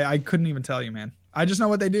idea. I couldn't even tell you, man. I just know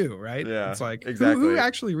what they do, right? Yeah, it's like exactly. who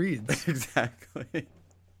actually reads? Exactly.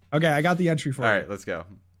 Okay, I got the entry for you. All right, let's go.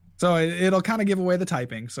 So it'll kind of give away the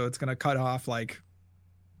typing. So it's gonna cut off like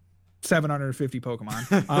 750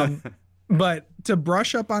 Pokemon. But to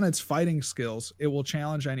brush up on its fighting skills, it will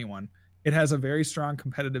challenge anyone. It has a very strong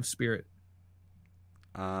competitive spirit.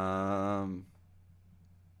 Halucha?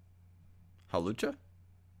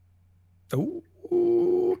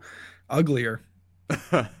 Ooh, uglier.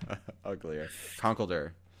 Uglier.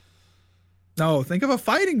 Conkeldurr. No, think of a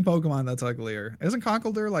fighting Pokemon that's uglier. Isn't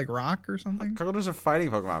Conkeldurr like rock or something? Conkeldurr's a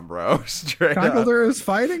fighting Pokemon, bro. Straight Conkeldurr up. is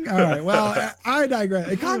fighting? All right. Well, I digress.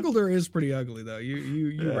 Conkeldurr is pretty ugly though.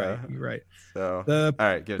 You're right. You're right. So all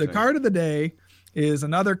right, the card of the day is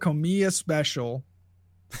another Komiya special,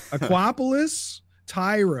 Aquapolis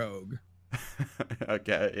Tyrogue.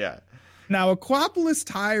 Okay, yeah. Now, Aquapolis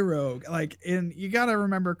Tyrogue, you gotta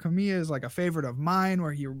remember, Komiya is like a favorite of mine,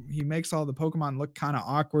 where he makes all the Pokemon look kind of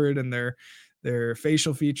awkward and their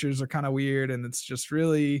facial features are kind of weird, and it's just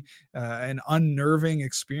really an unnerving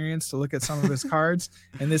experience to look at some of his cards.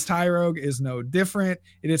 And this Tyrogue is no different.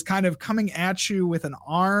 It is kind of coming at you with an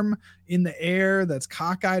arm in the air that's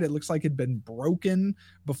cockeyed. It looks like it'd been broken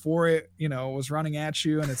before it, was running at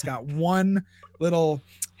you, and it's got one little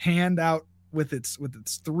hand out with its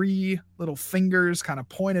 3 little fingers kind of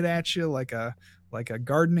pointed at you like a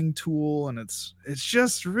gardening tool, and it's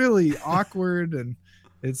just really awkward, and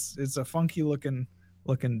it's a funky looking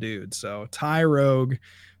dude. So Tyrogue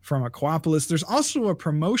from Aquapolis. There's also a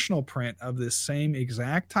promotional print of this same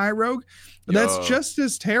exact Tyrogue that's just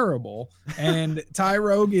as terrible, and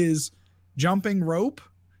Tyrogue is jumping rope,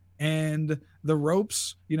 and the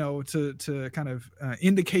ropes, to kind of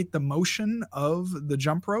indicate the motion of the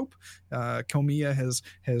jump rope. Komiya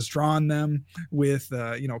has drawn them with,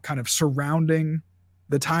 kind of surrounding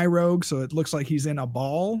the Tyrogue, so it looks like he's in a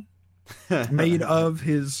ball made of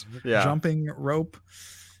his jumping rope.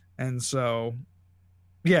 And so,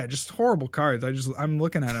 yeah, just horrible cards. I'm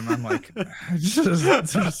looking at him. I'm like, just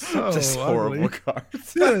horrible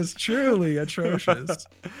cards. That is truly atrocious.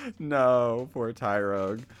 No, poor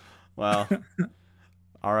Tyrogue. Well,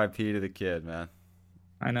 R.I.P. to the kid, man.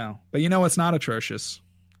 I know. But you know what's not atrocious?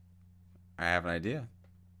 I have an idea.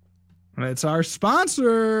 It's our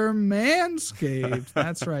sponsor, Manscaped.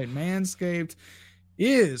 That's right. Manscaped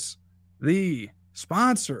is the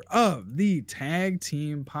sponsor of the Tag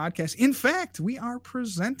Team Podcast. In fact, we are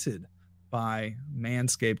presented by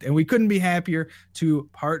Manscaped, and we couldn't be happier to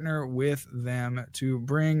partner with them to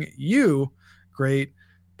bring you great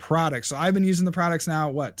products. So I've been using the products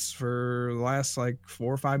now for the last 4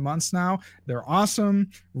 or 5 months now. They're awesome,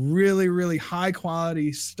 really, really high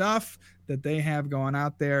quality stuff that they have going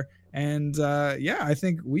out there. And I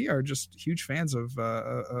think we are just huge fans of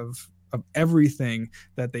everything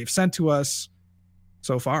that they've sent to us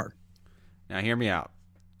so far. Now hear me out.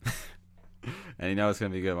 And you know it's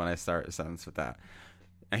going to be good when I start a sentence with that.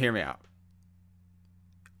 Now hear me out.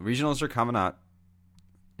 Regionals are coming up.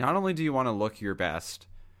 Not only do you want to look your best,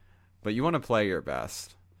 but you want to play your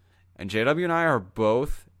best. And JW and I are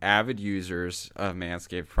both avid users of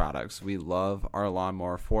Manscaped products. We love our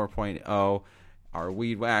Lawnmower 4.0, our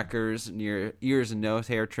Weed Whackers, ears and nose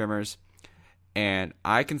hair trimmers. And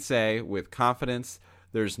I can say with confidence,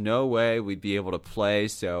 there's no way we'd be able to play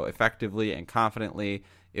so effectively and confidently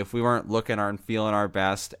if we weren't looking and feeling our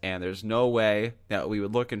best. And there's no way that we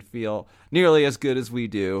would look and feel nearly as good as we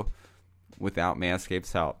do without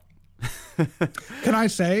Manscaped's help. Can I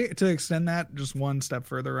say, to extend that just one step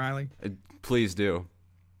further, Riley? Please do.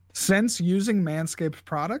 Since using Manscaped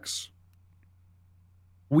products,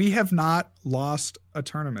 we have not lost a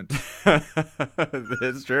tournament.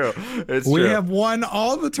 It's true. We have won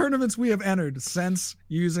all the tournaments we have entered since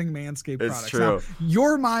using Manscaped products. It's true. Now,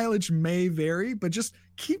 your mileage may vary, but just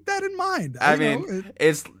keep that in mind. I mean,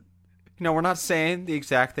 it's we're not saying the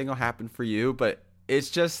exact thing will happen for you, but it's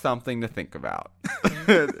just something to think about.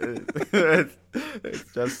 It's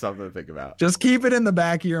just something to think about. Just keep it in the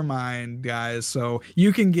back of your mind, guys, so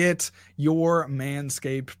you can get your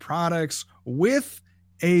Manscaped products with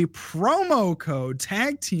a promo code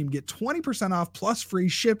Tag Team. Get 20% off plus free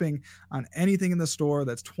shipping on anything in the store.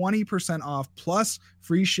 That's 20% off plus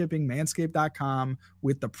free shipping. Manscaped.com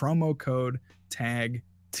with the promo code Tag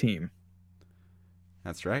Team.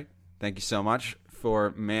 That's right. Thank you so much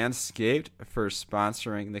for Manscaped for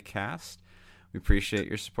sponsoring the cast. We appreciate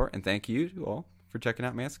your support, and thank you to all for checking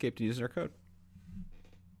out Manscaped and using our code.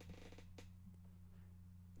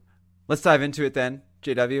 Let's dive into it then,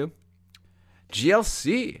 JW.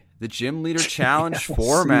 GLC, the Gym Leader Challenge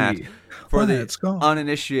format. For the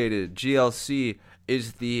uninitiated, GLC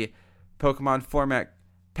is the Pokemon format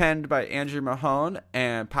penned by Andrew Mahone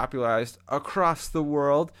and popularized across the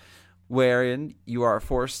world, wherein you are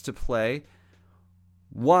forced to play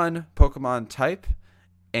one Pokemon type,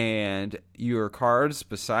 and your cards,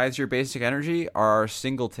 besides your basic energy, are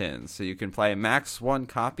singletons. So you can play max one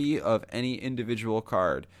copy of any individual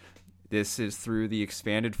card. This is through the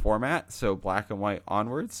expanded format, so black and white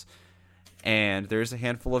onwards. And there's a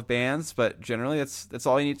handful of bands, but generally that's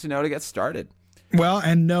all you need to know to get started. Well,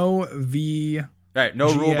 and no V... Right,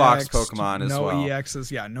 no rule box Pokemon as no well. No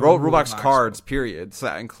EXs, yeah. No rule box cards, period. So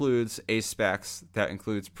that includes Ace-Specs, that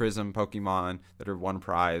includes Prism Pokemon that are one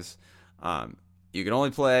prize. You can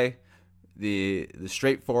only play the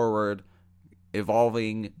straightforward,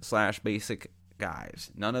 evolving / basic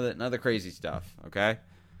guys. None of the crazy stuff, okay?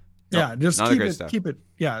 Yeah, just keep it,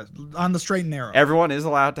 yeah, on the straight and narrow. Everyone is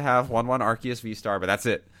allowed to have 1/1 Arceus V-Star, but that's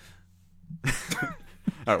it.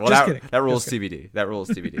 All right, well, that rules TBD. That rules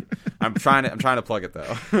TBD. I'm trying to plug it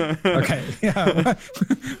though. Okay, yeah,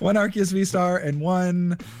 one Arceus V-Star and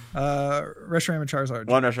one Reshiram and Charizard.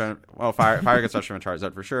 One Reshiram. Well, Fire gets Reshiram and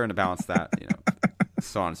Charizard for sure, and to balance that,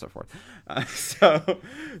 so on and so forth. So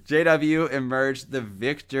JW emerged the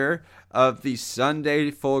victor of the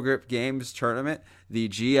Sunday Full Grip Games tournament, the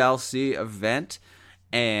GLC event.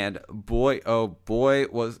 And boy, oh boy,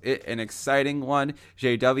 was it an exciting one.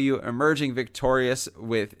 JW emerging victorious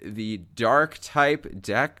with the Dark type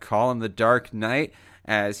deck, call him the Dark Knight,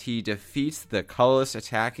 as he defeats the colorless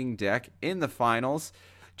attacking deck in the finals.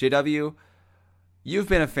 JW, you've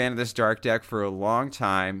been a fan of this Dark deck for a long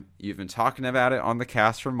time. You've been talking about it on the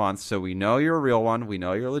cast for months, so we know you're a real one. We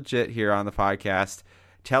know you're legit here on the podcast.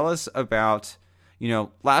 Tell us about,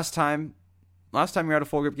 last time you were at a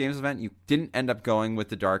Full Grip Games event, you didn't end up going with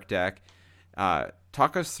the Dark deck.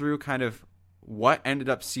 Talk us through kind of what ended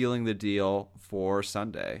up sealing the deal for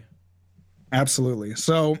Sunday. Absolutely.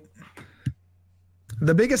 So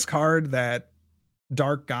the biggest card that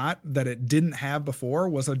Dark got that it didn't have before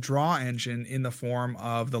was a draw engine in the form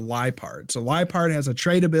of the Liepard. So Liepard has a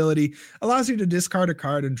trade ability, allows you to discard a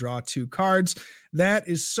card and draw 2 cards. That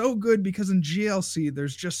is so good because in GLC,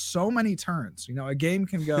 there's just so many turns. A game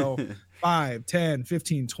can go 5, 10,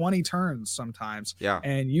 15, 20 turns sometimes. Yeah.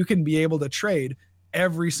 And you can be able to trade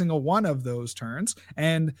every single one of those turns.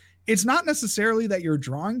 And it's not necessarily that you're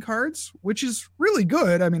drawing cards, which is really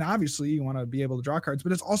good. I mean, obviously you want to be able to draw cards,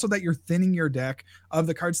 but it's also that you're thinning your deck of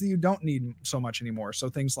the cards that you don't need so much anymore. So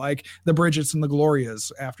things like the Bridgets and the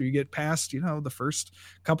Glorias, after you get past, the first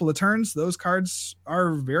couple of turns, those cards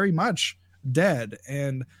are very much dead.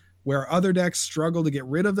 And where other decks struggle to get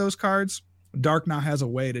rid of those cards, Dark now has a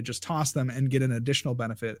way to just toss them and get an additional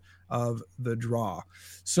benefit of the draw.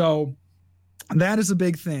 So that is a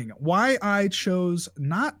big thing. Why I chose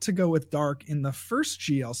not to go with Dark in the first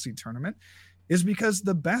GLC tournament is because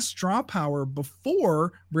the best draw power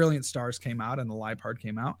before Brilliant Stars came out and the Liepard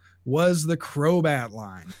came out was the Crobat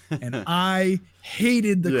line. And I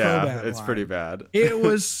hated the Crobat line. It's pretty bad. It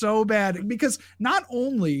was so bad because not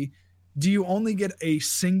only do you only get a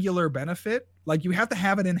singular benefit, like you have to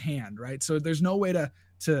have it in hand, right? So there's no way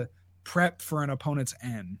to prep for an opponent's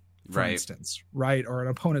N, for instance, right? Or an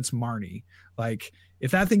opponent's Marnie. Like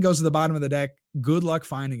if that thing goes to the bottom of the deck, good luck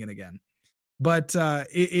finding it again. But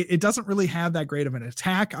it doesn't really have that great of an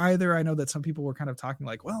attack either. I know that some people were kind of talking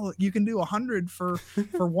like, well, you can do 100 for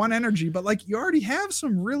one energy, but like you already have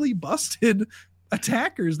some really busted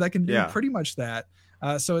attackers that can do pretty much that.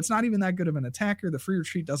 So it's not even that good of an attacker. The free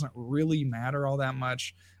retreat doesn't really matter all that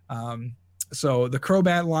much. So the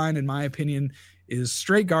Crobat line, in my opinion, is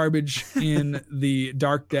straight garbage in the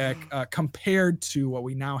Dark deck compared to what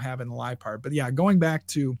we now have in the Liepard. But yeah, going back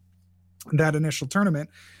to that initial tournament,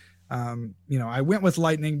 I went with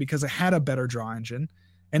Lightning because it had a better draw engine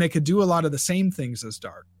and it could do a lot of the same things as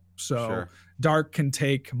Dark. So Sure. Dark can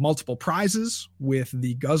take multiple prizes with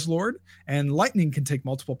the Guzzlord, and Lightning can take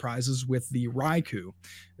multiple prizes with the Raikou.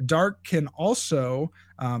 Dark can also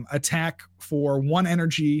attack for 1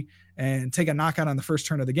 energy and take a knockout on the first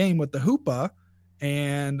turn of the game with the Hoopa,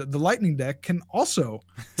 and the Lightning deck can also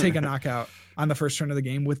take a knockout on the first turn of the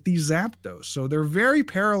game with the Zapdos. So they're very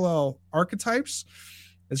parallel archetypes.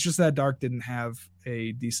 It's just that Dark didn't have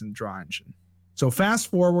a decent draw engine. So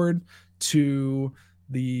fast forward to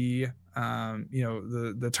the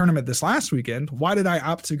the tournament this last weekend. Why did I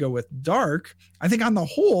opt to go with Dark? I think on the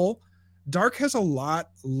whole, Dark has a lot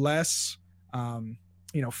less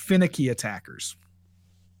finicky attackers.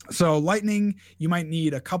 So Lightning, you might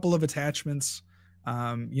need a couple of attachments.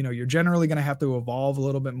 You're generally going to have to evolve a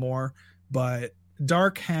little bit more, but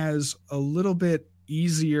Dark has a little bit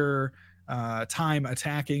easier time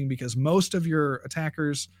attacking because most of your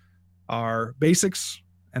attackers are basics.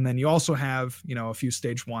 And then you also have, a few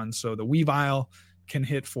stage 1s. So the Weavile can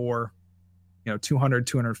hit for, 200,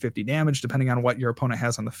 250 damage, depending on what your opponent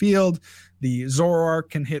has on the field. The Zoroark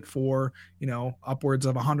can hit for, upwards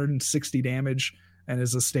of 160 damage and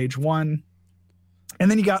is a stage 1. And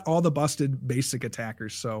then you got all the busted basic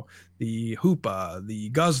attackers. So the Hoopa, the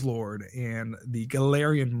Guzzlord, and the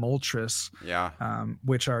Galarian Moltres,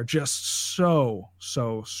 which are just so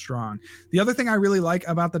strong. The other thing I really like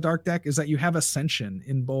about the Dark deck is that you have Ascension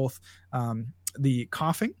in both the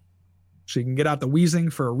Coughing, so you can get out the Wheezing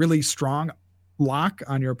for a really strong lock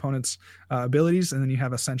on your opponent's abilities, and then you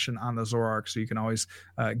have Ascension on the Zoroark, so you can always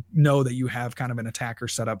know that you have kind of an attacker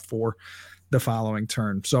set up for the following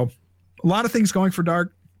turn. So a lot of things going for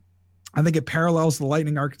Dark. I think it parallels the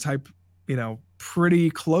Lightning archetype,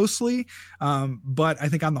 pretty closely. But I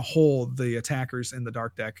think on the whole, the attackers in the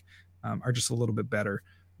Dark deck are just a little bit better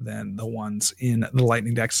than the ones in the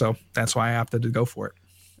Lightning deck. So that's why I opted to go for it.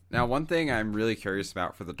 Now, one thing I'm really curious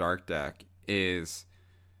about for the Dark deck is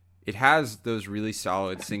it has those really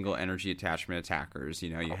solid single energy attachment attackers.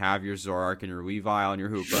 You have your Zoroark and your Weavile and your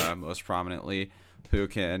Hoopa most prominently, who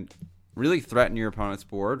can really threaten your opponent's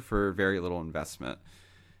board for very little investment.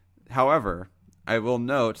 However, I will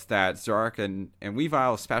note that Zoroark and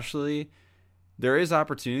Weavile especially, there is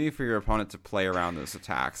opportunity for your opponent to play around those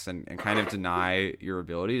attacks and kind of deny your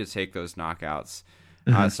ability to take those knockouts.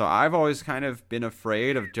 Mm-hmm. So I've always kind of been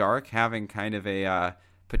afraid of Dark having kind of a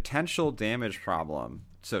potential damage problem,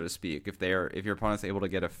 so to speak, if your opponent's able to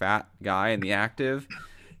get a fat guy in the active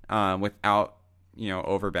without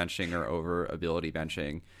overbenching or over ability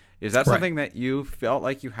benching. Is that something that you felt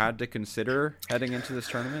like you had to consider heading into this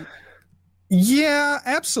tournament? Yeah,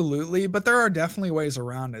 absolutely. But there are definitely ways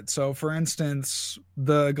around it. So, for instance,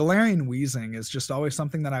 the Galarian Wheezing is just always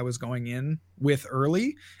something that I was going in with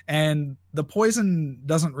early. And the poison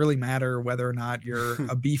doesn't really matter whether or not you're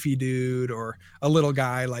a beefy dude or a little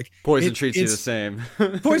guy. Like poison treats you the same.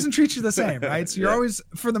 Poison treats you the same, right? So you're always,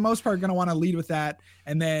 for the most part, going to want to lead with that.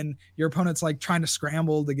 And then your opponent's like trying to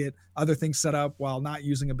scramble to get other things set up while not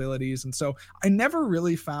using abilities. And so I never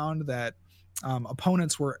really found that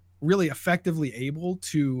opponents were really effectively able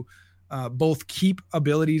to both keep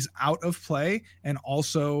abilities out of play and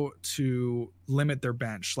also to limit their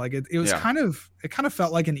bench. Like it was kind of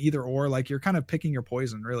felt like an either or, like you're kind of picking your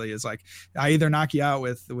poison. Really, is like I either knock you out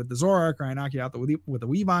with the Zoroark or I knock you out with the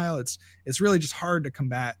Weavile. It's really just hard to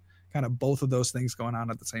combat kind of both of those things going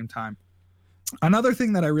on at the same time. Another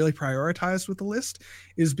thing that I really prioritized with the list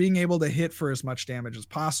is being able to hit for as much damage as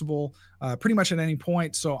possible, pretty much at any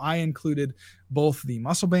point. So I included both the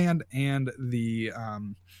Muscle Band and the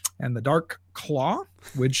Dark Claw,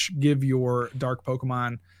 which give your Dark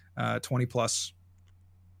Pokemon 20 plus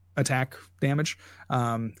attack damage.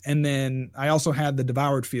 And then I also had the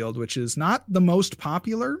Devoured Field, which is not the most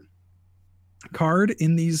popular card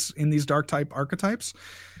in these Dark type archetypes.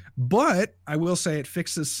 But I will say it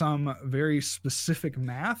fixes some very specific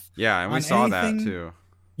math. Yeah, and we saw that too.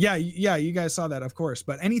 Yeah, you guys saw that, of course.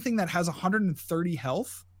 But anything that has 130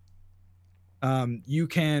 health, you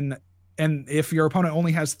can, and if your opponent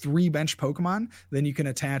only has 3 bench Pokemon, then you can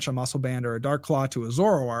attach a Muscle Band or a Dark Claw to a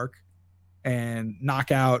Zoroark and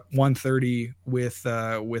knock out 130 with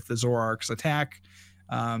the Zoroark's attack.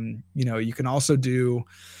 You can also do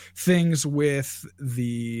things with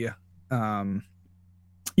the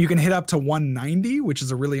you can hit up to 190, which is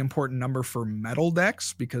a really important number for metal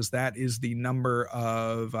decks because that is the number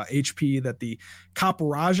of HP that the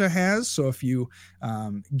Copperajah has. So if you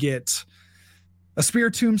get a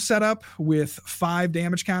Spiritomb set up with 5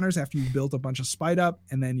 damage counters after you've built a bunch of Spite Up,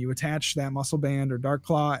 and then you attach that Muscle Band or Dark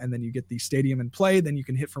Claw, and then you get the Stadium in play, then you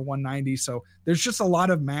can hit for 190. So there's just a lot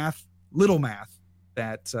of math, little math,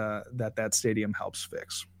 that Stadium helps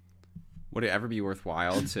fix. Would it ever be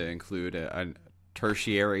worthwhile to include a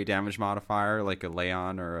tertiary damage modifier like a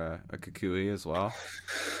Leon or a Kukui as well?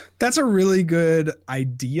 That's a really good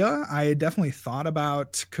idea. I definitely thought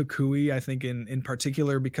about Kukui, I think in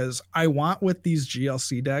particular, because I want with these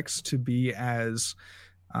GLC decks to be as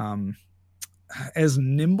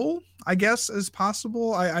nimble, I guess, as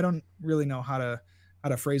possible. I don't really know how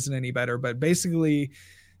to phrase it any better, but basically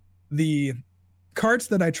the cards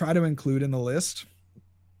that I try to include in the list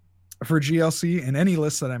for GLC in any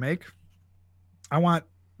list that I make, I want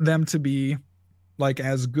them to be like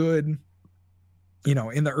as good,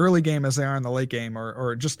 in the early game as they are in the late game,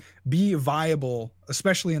 or just be viable,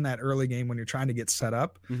 especially in that early game when you're trying to get set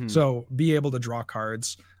up. Mm-hmm. So be able to draw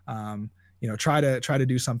cards, try to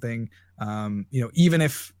do something, even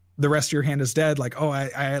if the rest of your hand is dead, like, I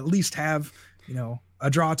at least have, a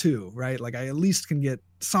draw too, right? Like I at least can get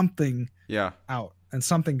something out and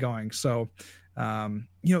something going. So,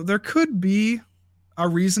 there could be a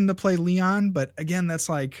reason to play Leon, but again, that's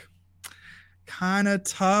like kind of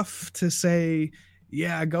tough to say,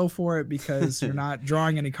 yeah, go for it, because you're not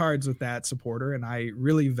drawing any cards with that supporter. And I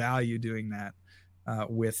really value doing that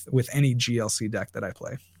with any GLC deck that I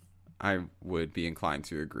play. I would be inclined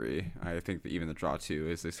to agree. I think that even the draw 2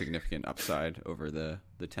 is a significant upside over the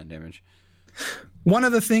 10 damage. One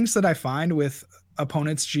of the things that I find with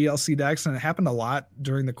opponents' GLC decks, and it happened a lot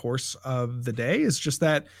during the course of the day, is just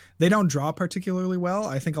that they don't draw particularly well.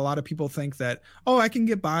 I think a lot of people think that, I can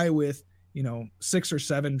get by with, 6 or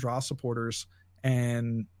 7 draw supporters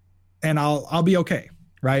and I'll be okay.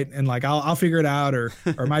 Right. And like, I'll figure it out, or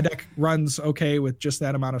my deck runs okay with just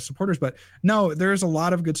that amount of supporters. But no, there's a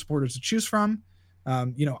lot of good supporters to choose from.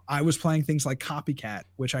 I was playing things like Copycat,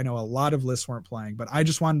 which I know a lot of lists weren't playing, but I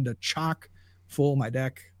just wanted to chock full my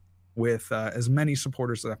deck with as many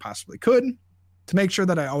supporters as I possibly could to make sure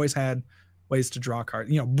that I always had ways to draw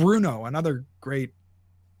cards. Bruno, another great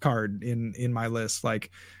card in my list,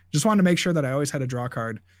 like just wanted to make sure that I always had a draw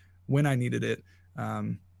card when I needed it.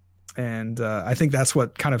 And I think that's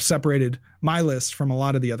what kind of separated my list from a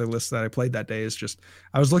lot of the other lists that I played that day, is just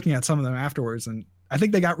I was looking at some of them afterwards, and I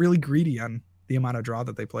think they got really greedy on the amount of draw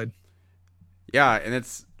that they played. Yeah, and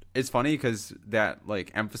it's funny because that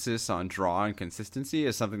like emphasis on draw and consistency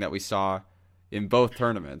is something that we saw in both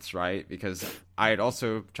tournaments, right? Because I had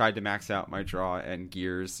also tried to max out my draw and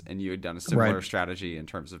gears, and you had done a similar strategy in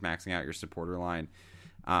terms of maxing out your supporter line.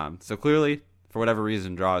 So clearly, for whatever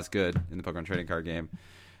reason, draw is good in the Pokemon trading card game.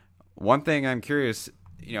 One thing I'm curious,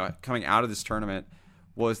 coming out of this tournament,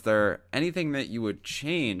 was there anything that you would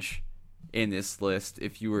change in this list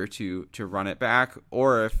if you were to run it back,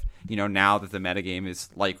 or if, now that the metagame is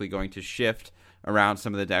likely going to shift around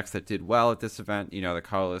some of the decks that did well at this event, the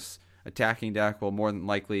colorless attacking deck will more than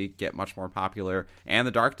likely get much more popular, and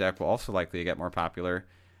the dark deck will also likely get more popular.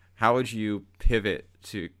 How would you pivot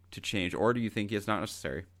to change, or do you think it's not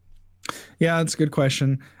necessary? Yeah, that's a good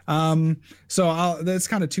question. So that's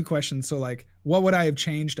kind of two questions. So like, what would I have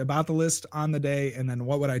changed about the list on the day? And then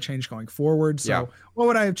what would I change going forward? So what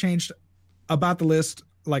would I have changed about the list,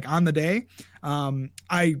 like on the day?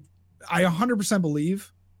 I 100%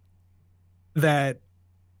 believe that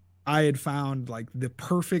I had found like the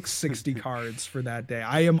perfect 60 cards for that day.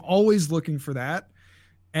 I am always looking for that.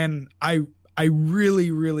 And I really,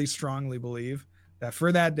 really strongly believe that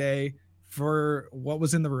for that day, for what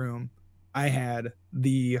was in the room, I had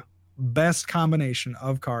the best combination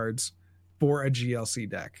of cards for a GLC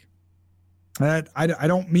deck. That I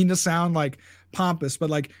don't mean to sound like pompous, but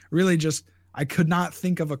like really just, I could not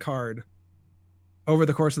think of a card over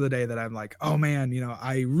the course of the day that I'm like, oh man,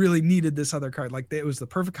 I really needed this other card. Like it was the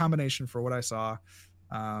perfect combination for what I saw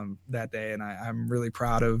that day. And I'm really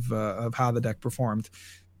proud of how the deck performed.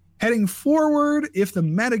 Heading forward, if the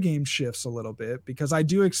metagame shifts a little bit, because I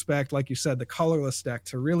do expect, like you said, the colorless deck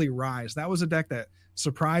to really rise. That was a deck that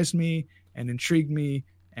surprised me and intrigued me,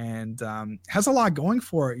 and has a lot going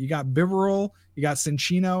for it. You got Bibarel, you got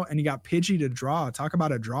Cinccino, and you got Pidgey to draw. Talk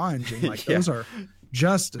about a draw engine. Like those are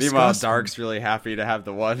just disgusting. Meanwhile, Dark's really happy to have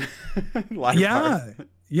the one.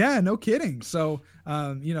 Yeah, no kidding. So,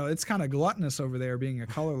 it's kind of gluttonous over there being a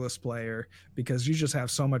colorless player, because you just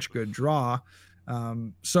have so much good draw.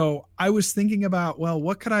 So I was thinking about, well,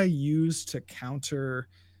 what could I use to counter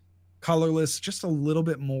colorless just a little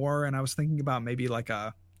bit more? And I was thinking about maybe like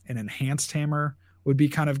an enhanced hammer would be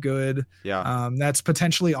kind of good. Yeah. That's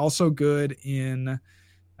potentially also good in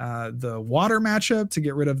the water matchup to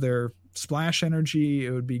get rid of their splash energy.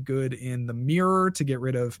 It would be good in the mirror to get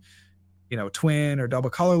rid of, twin or double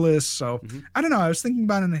colorless. So I don't know. I was thinking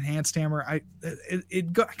about an enhanced hammer.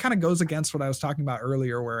 It kind of goes against what I was talking about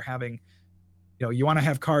earlier, where having, you want to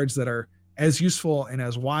have cards that are as useful in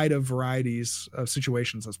as wide of varieties of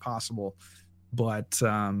situations as possible. But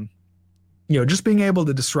just being able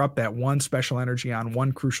to disrupt that one special energy on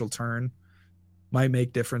one crucial turn might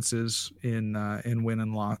make differences in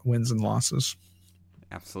wins and losses.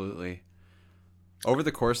 Absolutely. Over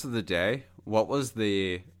the course of the day, what was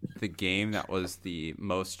the game that was the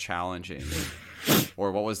most challenging,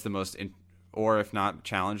 or what was the most, or if not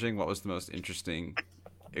challenging, what was the most interesting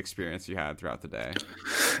experience you had throughout the day?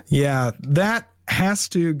 Yeah, that has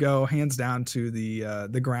to go hands down to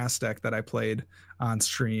the grass deck that I played on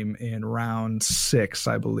stream in round 6,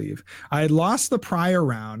 I believe. I had lost the prior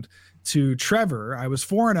round to Trevor. I was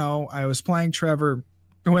 4-0. I was playing Trevor,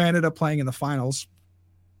 who I ended up playing in the finals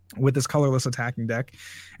with this colorless attacking deck.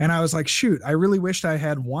 And I was like, shoot, I really wished I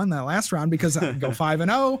had won that last round, because I go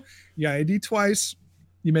 5-0. Yeah, ID twice,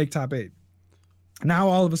 you make top 8. Now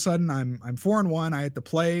all of a sudden I'm 4-1. I had to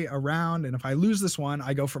play a round, and if I lose this one,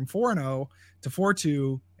 I go from 4-0 to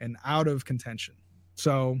 4-2 and out of contention.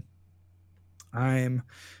 So I'm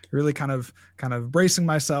really kind of bracing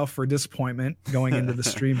myself for disappointment going into the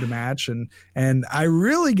streamed match, and I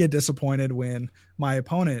really get disappointed when my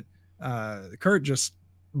opponent Kurt just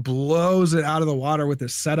blows it out of the water with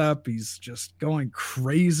his setup. He's just going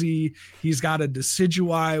crazy. He's got a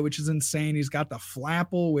Decidueye, which is insane. He's got the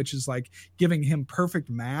Flapple, which is like giving him perfect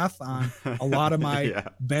math on a lot of my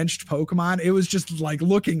benched Pokemon. It was just like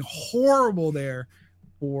looking horrible there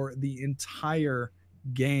for the entire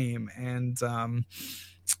game. And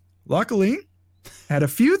luckily had a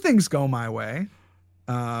few things go my way.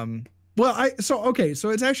 So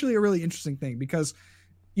it's actually a really interesting thing, because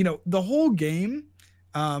the whole game,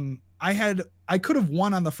 I could have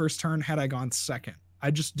won on the first turn had I gone second.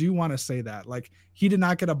 I just do want to say that, like, he did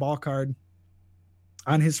not get a ball card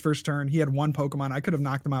on his first turn. He had one Pokemon. I could have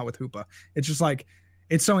knocked him out with Hoopa. It's just like,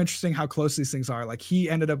 it's so interesting how close these things are. Like, he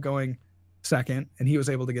ended up going second and he was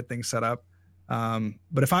able to get things set up.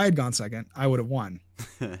 But if I had gone second, I would have won,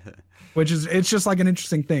 it's just like an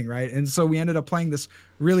interesting thing. Right. And so we ended up playing this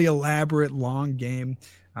really elaborate long game.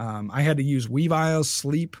 I had to use Weavile,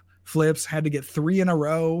 Sleep, Flips, had to get 3 in a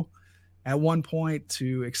row at one point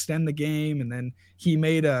to extend the game. And then he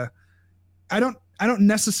made I don't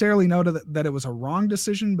necessarily know that it was a wrong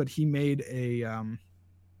decision, but he made he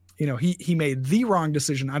made the wrong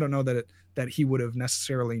decision. I don't know that he would have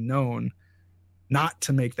necessarily known not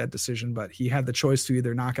to make that decision, but he had the choice to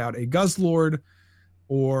either knock out a Guzzlord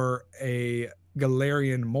or a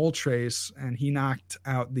Galarian Moltres, and he knocked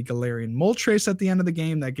out the Galarian Moltres at the end of the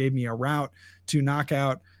game. That gave me a route to knock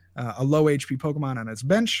out a low HP Pokemon on its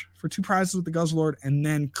bench for 2 prizes with the Guzzlord, and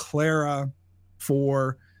then Clara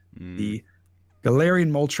for the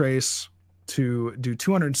Galarian Moltres to do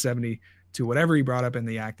 270 to whatever he brought up in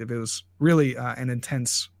the active. It was really an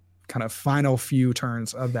intense kind of final few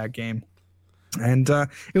turns of that game. And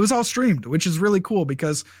it was all streamed, which is really cool,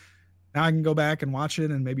 because now I can go back and watch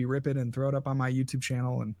it and maybe rip it and throw it up on my YouTube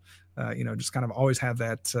channel, and just kind of always have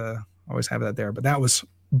that there. But that was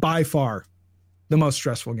by far the most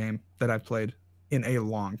stressful game that I've played in a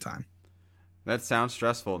long time. That sounds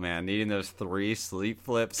stressful, man. Needing those 3 Sleep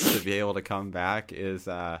Flips to be able to come back is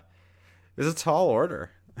a tall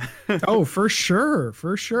order. Oh, for sure.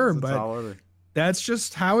 But that's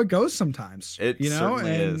just how it goes sometimes. It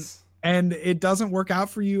certainly is. And it doesn't work out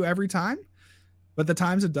for you every time, but the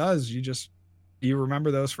times it does, you remember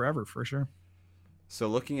those forever, for sure. So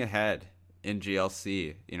looking ahead in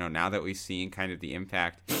GLC, now that we've seen kind of the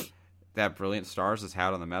impact that Brilliant Stars has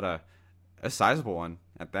had on the meta, a sizable one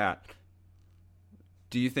at that,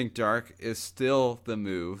 do you think Dark is still the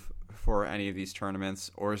move for any of these tournaments,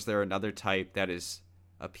 or is there another type that is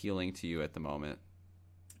appealing to you at the moment?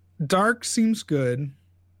 Dark seems good.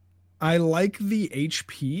 I like the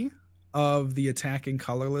HP of the attacking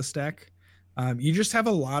colorless deck. You just have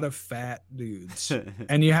a lot of fat dudes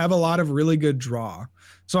and you have a lot of really good draw.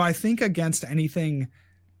 So I think against anything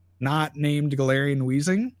not named Galarian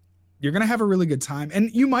Weezing, you're going to have a really good time.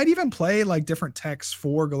 And you might even play like different techs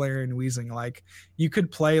for Galarian Weezing. Like you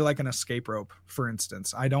could play like an escape rope, for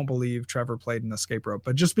instance. I don't believe Trevor played an escape rope,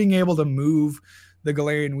 but just being able to move the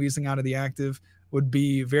Galarian Weezing out of the active would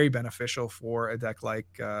be very beneficial for a deck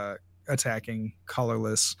like attacking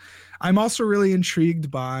colorless. I'm also really intrigued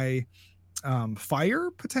by fire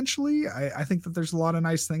potentially. I think that there's a lot of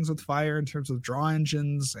nice things with fire in terms of draw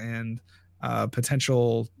engines and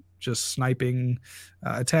potential just sniping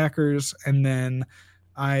attackers. And then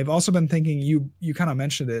I've also been thinking, you kind of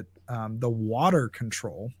mentioned it, the water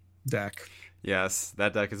control deck. Yes,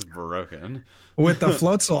 that deck is broken with the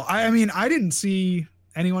Floatzel. I mean, I didn't see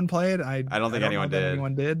anyone play it. I don't think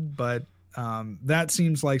anyone did. But that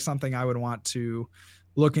seems like something I would want to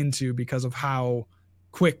look into because of how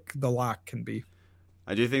quick the lock can be.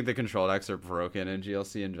 I do think the control decks are broken in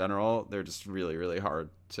GLC in general. They're just really, really hard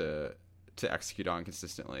to execute on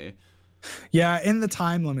consistently. Yeah, and the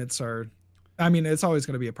time limits are, I mean, it's always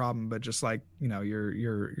going to be a problem, but just like,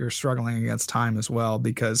 you're struggling against time as well,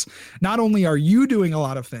 because not only are you doing a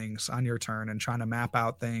lot of things on your turn and trying to map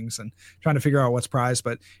out things and trying to figure out what's prized,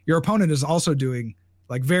 but your opponent is also doing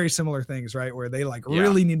like very similar things, right? Where they like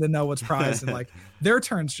really need to know what's prized and like their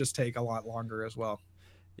turns just take a lot longer as well.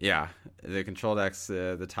 Yeah, the control decks,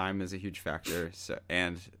 the time is a huge factor. So,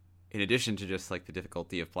 and in addition to just like the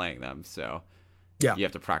difficulty of playing them, so you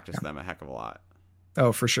have to practice them a heck of a lot.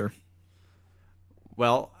 Oh, for sure.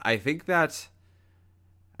 Well, I think that's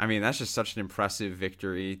just such an impressive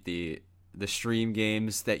victory. The stream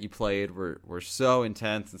games that you played were so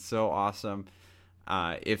intense and so awesome.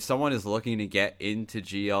 If someone is looking to get into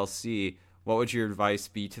GLC, what would your advice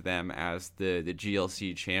be to them as the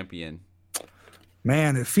GLC champion?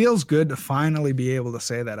 Man, it feels good to finally be able to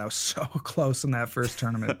say that. I was so close in that first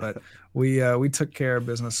tournament, but we took care of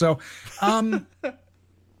business. So,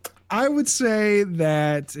 I would say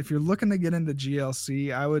that if you're looking to get into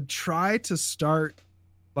GLC, I would try to start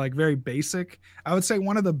like very basic. I would say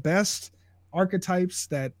one of the best archetypes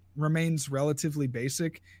that remains relatively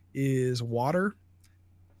basic is water.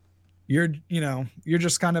 You're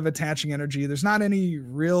just kind of attaching energy. There's not any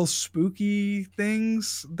real spooky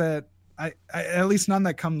things that I at least none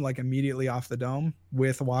that come like immediately off the dome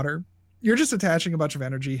with water. You're just attaching a bunch of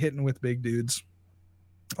energy, hitting with big dudes.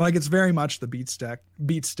 Like it's very much the beat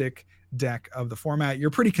stick deck of the format.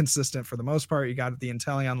 You're pretty consistent for the most part. You got the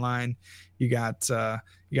Inteleon line, you got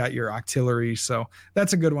your Octillery, so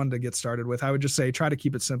that's a good one to get started with. I would just say try to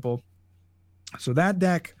keep it simple. So that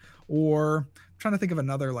deck, or I'm trying to think of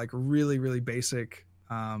another like really, really basic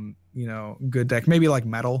good deck. Maybe like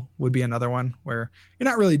Metal would be another one where you're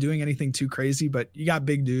not really doing anything too crazy, but you got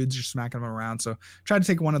big dudes, you're smacking them around. So try to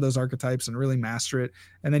take one of those archetypes and really master it.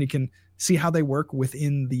 And then you can see how they work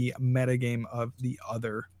within the metagame of the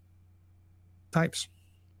other types.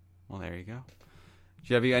 Well, there you go.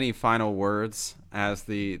 Do you have any final words as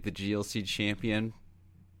the GLC champion?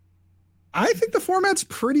 I think the format's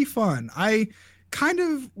pretty fun. I kind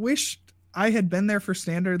of wish I had been there for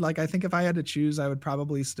standard. Like, I think if I had to choose, I would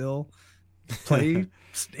probably still play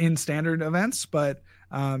in standard events, but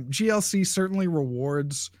GLC certainly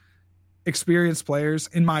rewards experienced players,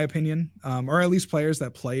 in my opinion, or at least players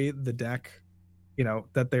that play the deck,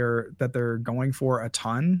 that they're going for a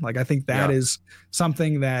ton. Like, I think that is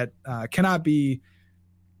something that cannot be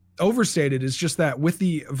overstated, is just that with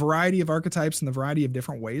the variety of archetypes and the variety of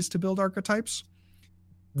different ways to build archetypes,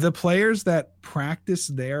 the players that practice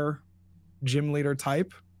their gym leader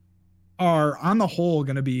type are on the whole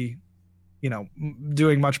going to be,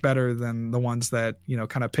 doing much better than the ones that,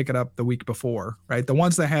 kind of pick it up the week before, right? The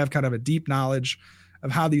ones that have kind of a deep knowledge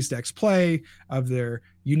of how these decks play, of their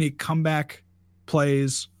unique comeback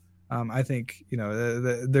plays. I think,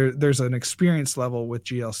 there's an experience level with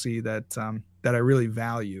GLC that I really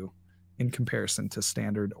value in comparison to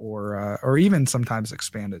standard or even sometimes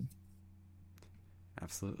expanded.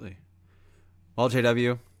 Absolutely. Well,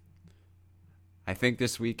 JW, I think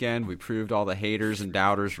this weekend we proved all the haters and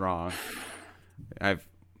doubters wrong.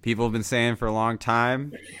 People have been saying for a long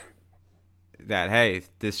time that, hey,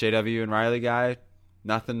 this JW and Riley guy,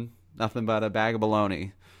 nothing but a bag of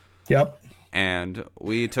baloney. Yep. And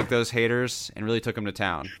we took those haters and really took them to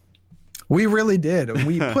town. We really did.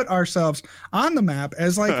 We put ourselves on the map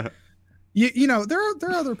as like, there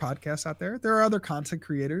are other podcasts out there. There are other content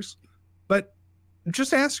creators, but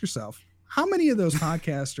just ask yourself, how many of those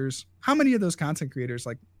podcasters, how many of those content creators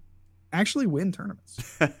like actually win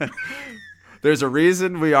tournaments? There's a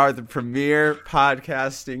reason we are the premier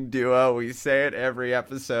podcasting duo. We say it every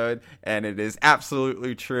episode, and it is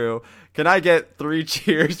absolutely true. Can I get 3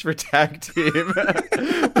 cheers for tag team?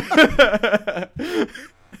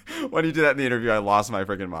 When you did that in the interview, I lost my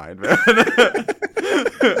freaking mind, man.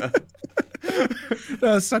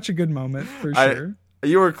 That was such a good moment, for sure.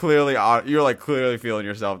 You were clearly feeling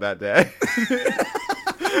yourself that day.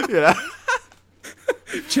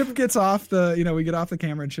 Chip gets off we get off the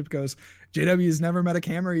camera and Chip goes, JW's never met a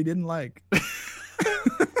camera he didn't like.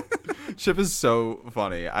 Chip is so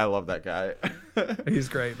funny. I love that guy. He's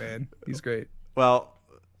great, man. He's great. Well,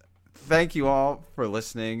 thank you all for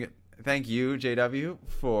listening. Thank you, JW,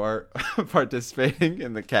 for participating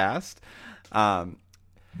in the cast.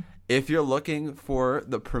 If you're looking for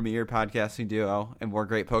the premier podcasting duo and more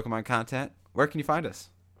great Pokemon content, where can you find us?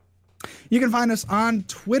 You can find us on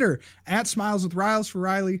Twitter at Smiles with Riles for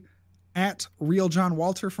Riley, at Real John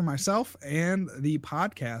Walter for myself, and the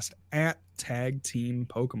podcast at tag team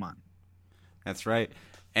Pokemon. That's right.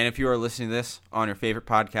 And if you are listening to this on your favorite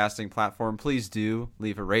podcasting platform, please do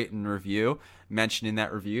leave a rate and review. Mention in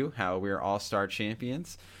that review how we're all-star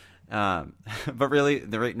champions. But really,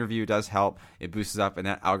 the rate and review does help. It boosts us up, and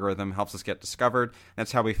that algorithm helps us get discovered.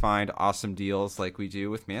 That's how we find awesome deals like we do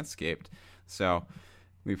with Manscaped. So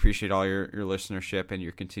we appreciate all your listenership and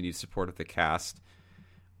your continued support of the cast.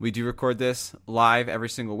 We do record this live every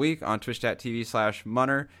single week on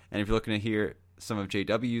twitch.tv/Munner. And if you're looking to hear some of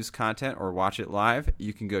JW's content or watch it live,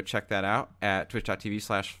 you can go check that out at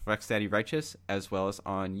twitch.tv/FlexDaddyRighteous, as well as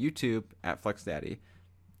on YouTube at FlexDaddy.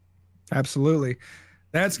 Absolutely.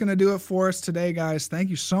 That's going to do it for us today, guys. Thank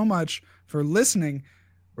you so much for listening.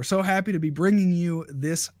 We're so happy to be bringing you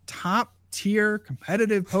this top tier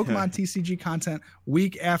competitive Pokemon TCG content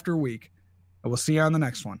week after week. And we'll see you on the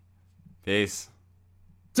next one. Peace.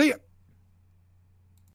 See ya.